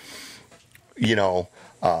really, you know,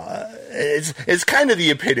 it's kind of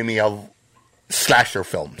the epitome of slasher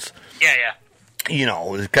films. Yeah, yeah. You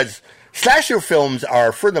know, because slasher films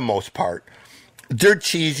are, for the most part, they're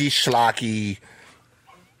cheesy, schlocky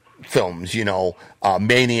films. You know,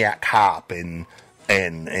 Maniac Cop and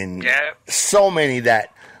so many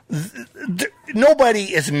that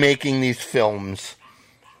nobody is making these films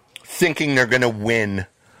thinking they're going to win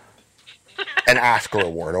an Oscar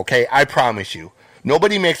award, okay? I promise you.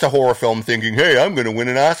 Nobody makes a horror film thinking, hey, I'm going to win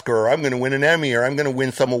an Oscar, or I'm going to win an Emmy, or I'm going to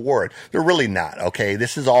win some award. They're really not, okay?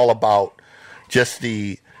 This is all about just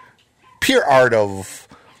the pure art of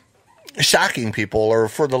shocking people, or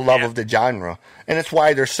for the love of the genre. And it's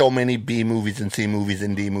why there's so many B movies and C movies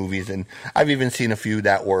and D movies. And I've even seen a few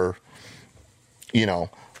that were, now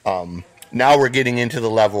we're getting into the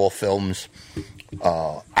level of films.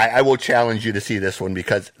 I will challenge you to see this one,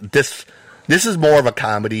 because this is more of a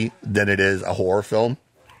comedy than it is a horror film.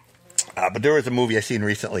 But there was a movie I seen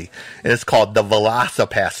recently, and it's called The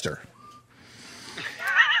VelociPastor.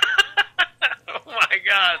 Oh my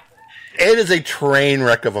God. It is a train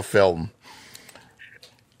wreck of a film.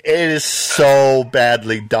 It is so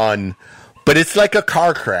badly done. But it's like a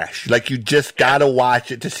car crash. Like, you just gotta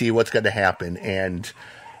watch it to see what's going to happen. And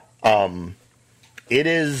it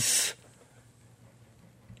is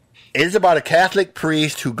about a Catholic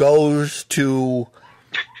priest who goes to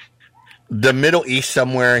the Middle East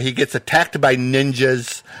somewhere. He gets attacked by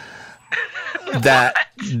ninjas that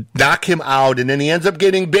knock him out, and then he ends up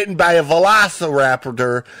getting bitten by a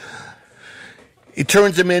velociraptor. He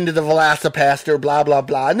turns him into the VelociPastor, blah, blah,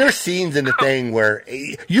 blah. And there's scenes in the thing where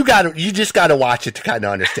you just gotta watch it to kind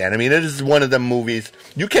of understand. I mean, it is one of them movies.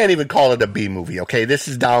 You can't even call it a B movie, okay? This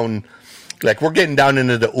is down, like, we're getting down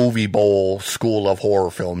into the Uwe Boll school of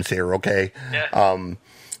horror films here, okay? Yeah.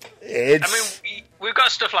 We've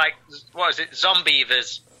got stuff like, what is it,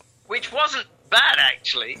 Zombievers, which wasn't bad,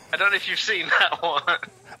 actually. I don't know if you've seen that one.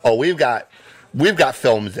 Oh, we've got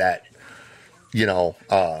films that,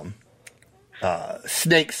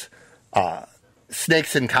 Snakes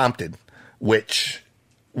in Compton, which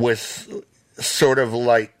was sort of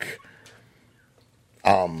like,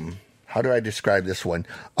 how do I describe this one?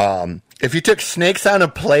 If you took snakes on a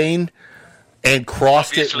plane and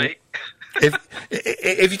crossed Obviously. it,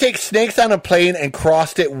 if you take snakes on a plane and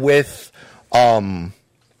crossed it with I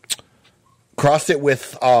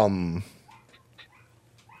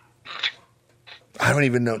don't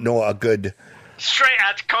even know a good. Straight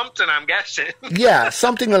out to Compton, I'm guessing. Yeah,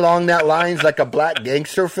 something along that lines, like a black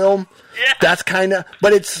gangster film. Yeah. That's kind of,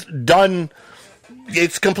 but it's done.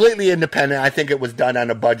 It's completely independent. I think it was done on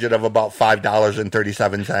a budget of about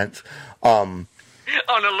 $5.37. On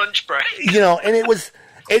a lunch break. And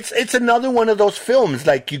it's another one of those films.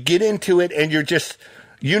 Like, you get into it and you're just,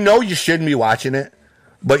 you shouldn't be watching it,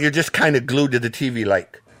 but you're just kind of glued to the TV.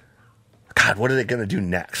 Like, God, what are they going to do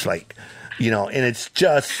next? Like. And it's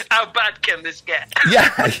just... How bad can this get?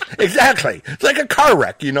 Yeah, exactly. It's like a car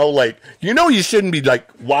wreck, like, you shouldn't be, like,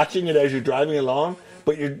 watching it as you're driving along,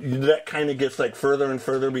 but that kind of gets, like, further and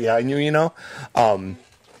further behind you,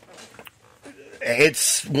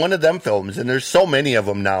 It's one of them films, and there's so many of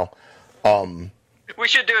them now. We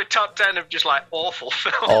should do a top 10 of just, like, awful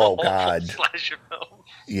films. Oh, God. Slasher films.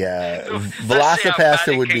 Yeah.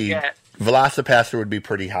 VelociPastor would be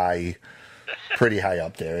pretty high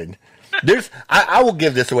up there, and... I will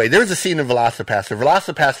give this away. There's a scene in VelociPastor.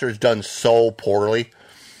 VelociPastor is done so poorly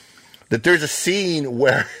that there's a scene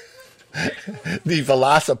where the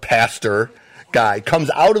VelociPastor guy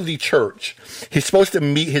comes out of the church. He's supposed to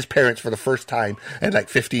meet his parents for the first time in like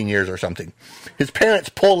 15 years or something. His parents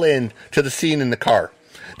pull in to the scene in the car.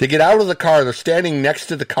 They get out of the car. They're standing next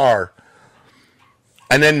to the car.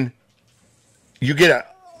 And then you get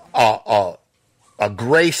a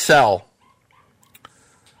gray cell.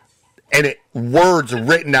 And words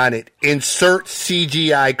written on it, insert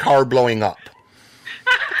CGI car blowing up.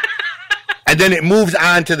 And then it moves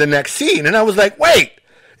on to the next scene. And I was like, wait,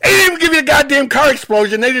 they didn't even give you a goddamn car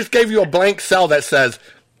explosion. They just gave you a blank cell that says,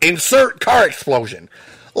 insert car explosion.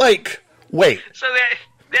 Like, wait. So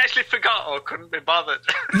they actually forgot or couldn't be bothered.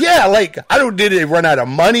 Yeah, like, did they run out of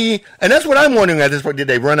money? And that's what I'm wondering at this point. Did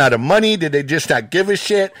they run out of money? Did they just not give a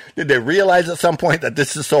shit? Did they realize at some point that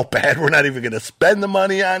this is so bad we're not even going to spend the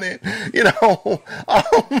money on it? The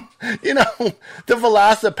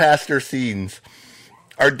VelociPastor scenes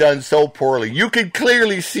are done so poorly. You can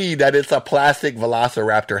clearly see that it's a plastic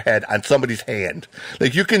velociraptor head on somebody's hand.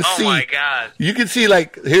 Like, you can see. Oh my God. You can see,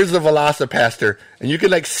 like, here's the VelociPastor, and you can,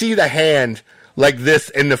 like, see the hand like this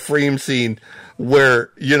in the frame scene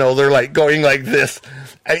where, they're like going like this.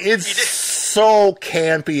 It's so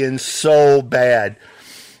campy and so bad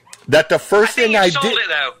that the first thing I did...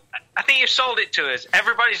 I think you sold it to us.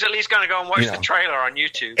 Everybody's at least going to go and watch the trailer on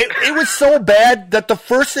YouTube. It was so bad that the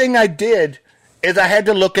first thing I did is I had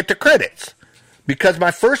to look at the credits. Because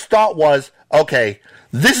my first thought was, okay,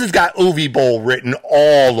 this has got Uwe Boll written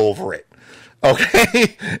all over it.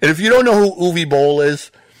 Okay? And if you don't know who Uwe Boll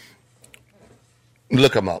is,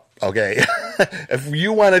 Look them up, okay? If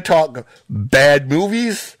you want to talk bad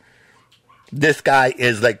movies, this guy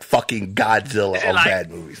is like fucking Godzilla of like bad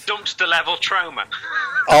movies. Dumpster level trauma.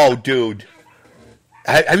 Oh, dude.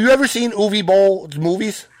 Have you ever seen Uwe Boll's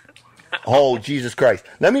movies? Oh, Jesus Christ.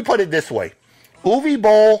 Let me put it this way. Uwe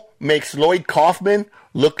Boll makes Lloyd Kaufman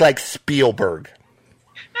look like Spielberg.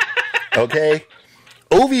 Okay?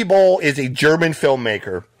 Uwe Boll is a German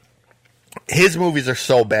filmmaker. His movies are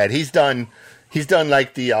so bad. He's done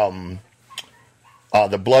like the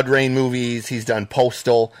Blood Rain movies. He's done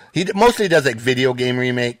Postal. He mostly does like video game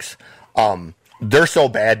remakes. They're so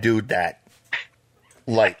bad, dude, that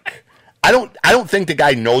like I don't think the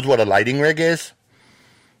guy knows what a lighting rig is.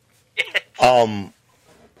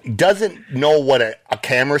 Doesn't know what a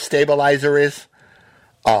camera stabilizer is.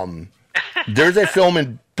 There's a film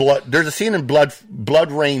in there's a scene in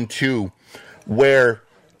Blood Rain 2 where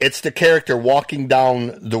it's the character walking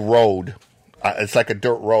down the road. It's like a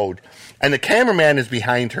dirt road. And the cameraman is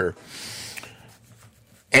behind her.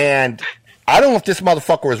 And I don't know if this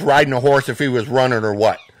motherfucker was riding a horse, if he was running or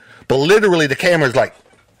what. But literally the camera's like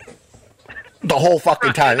the whole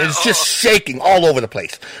fucking time. It's just shaking all over the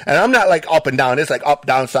place. And I'm not like up and down. It's like up,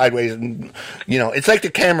 down, sideways. And, you know, it's like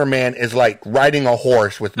the cameraman is like riding a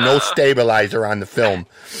horse with no stabilizer on the film.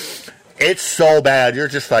 It's so bad. You're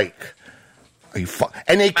just like, are you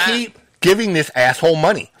and they keep giving this asshole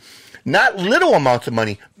money. Not little amounts of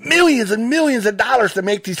money. Millions and millions of dollars to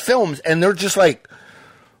make these films. And they're just like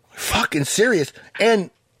fucking serious.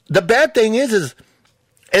 And the bad thing is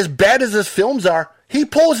as bad as his films are, he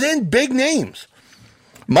pulls in big names.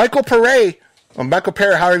 Michael Pare,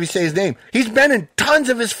 however you say his name, he's been in tons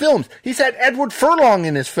of his films. He's had Edward Furlong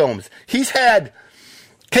in his films. He's had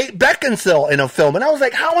Kate Beckinsale in a film. And I was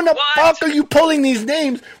like, how in the fuck are you pulling these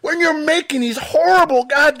names when you're making these horrible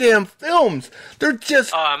goddamn films? They're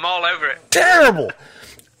just... Oh, I'm all over it. Terrible.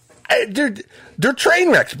 They're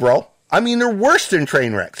train wrecks, bro. I mean, they're worse than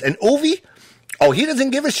train wrecks. And Uwe, he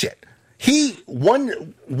doesn't give a shit.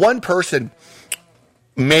 One person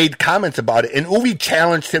made comments about it, and Uwe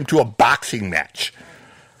challenged him to a boxing match.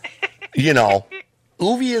 You know,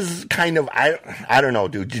 Uwe is kind of, I don't know,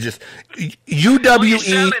 dude. You just, UWE. Well,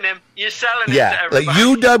 you're selling him yeah, to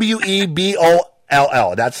everybody. Like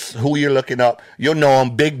UWEBOLL. That's who you're looking up. You'll know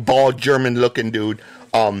him. Big, bald, German-looking dude.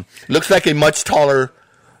 Looks like a much taller,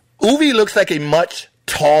 Uwe looks like a much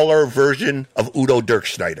taller version of Udo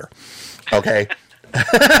Dirkschneider. Okay?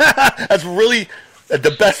 That's really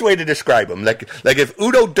the best way to describe him. Like if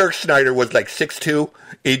Udo Dirkschneider was like 6'2",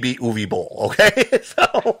 he'd be Uwe Boll. Okay,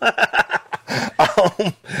 so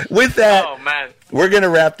with that, we're gonna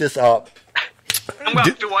wrap this up. I'm going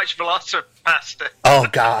to have to watch VelociPastor. Oh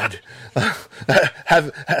God,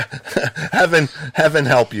 heaven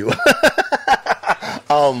help you.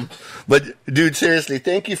 But dude, seriously,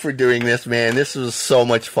 thank you for doing this, man. This was so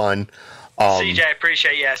much fun. CJ, I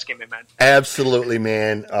appreciate you asking me, man. Absolutely,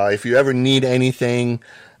 man. If you ever need anything,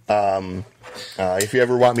 if you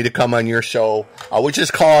ever want me to come on your show, which is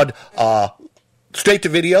called Straight to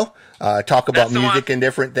Video, talk about music and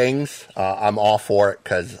different things, I'm all for it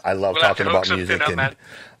because I love talking about music.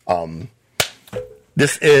 And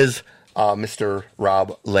this is Mr.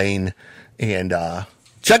 Rob Lane, and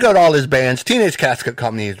check out all his bands. Teenage Casket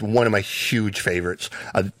Company is one of my huge favorites.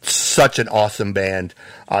 Such an awesome band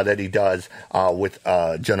that he does with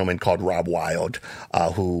a gentleman called Rob Wild,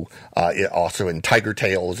 who also in Tiger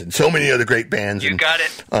Tales and so many other great bands. You got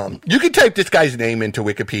it. You can type this guy's name into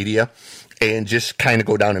Wikipedia and just kind of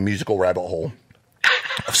go down a musical rabbit hole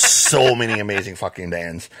of so many amazing fucking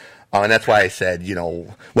bands. And that's why I said, you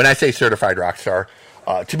know, when I say certified rock star,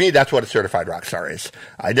 to me, that's what a certified rock star is.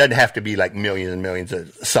 It doesn't have to be like millions and millions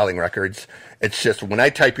of selling records. It's just when I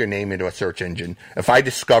type your name into a search engine, if I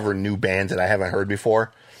discover new bands that I haven't heard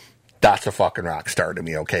before, that's a fucking rock star to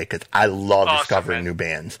me, okay? Because I love discovering new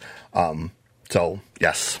bands. So,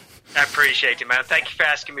 yes. I appreciate it, man. Thank you for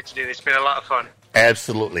asking me to do this. It's been a lot of fun.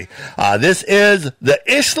 Absolutely. This is the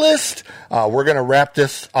Ish List. We're going to wrap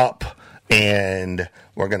this up, and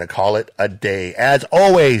we're going to call it a day. As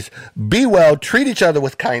always, be well, treat each other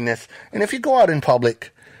with kindness, and if you go out in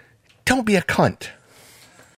public, don't be a cunt.